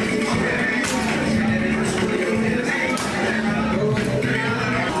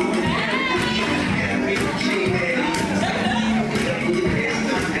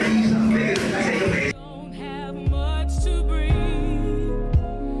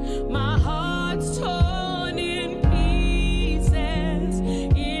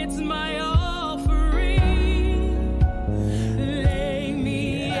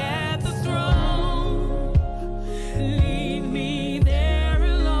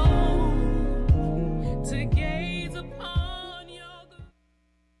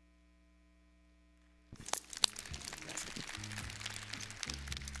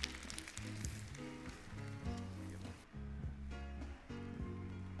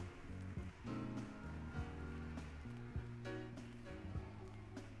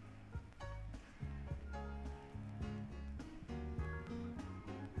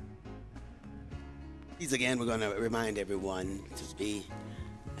 Please, again, we're going to remind everyone to be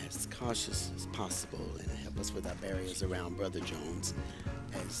as cautious as possible and help us with our barriers around Brother Jones.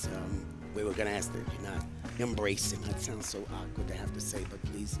 As we were going to ask that you not embrace him. That sounds so awkward to have to say, but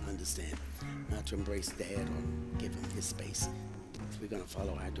please understand, not to embrace Dad or give him his space. So we're going to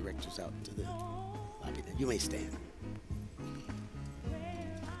follow our directors out to the lobby. You may stand.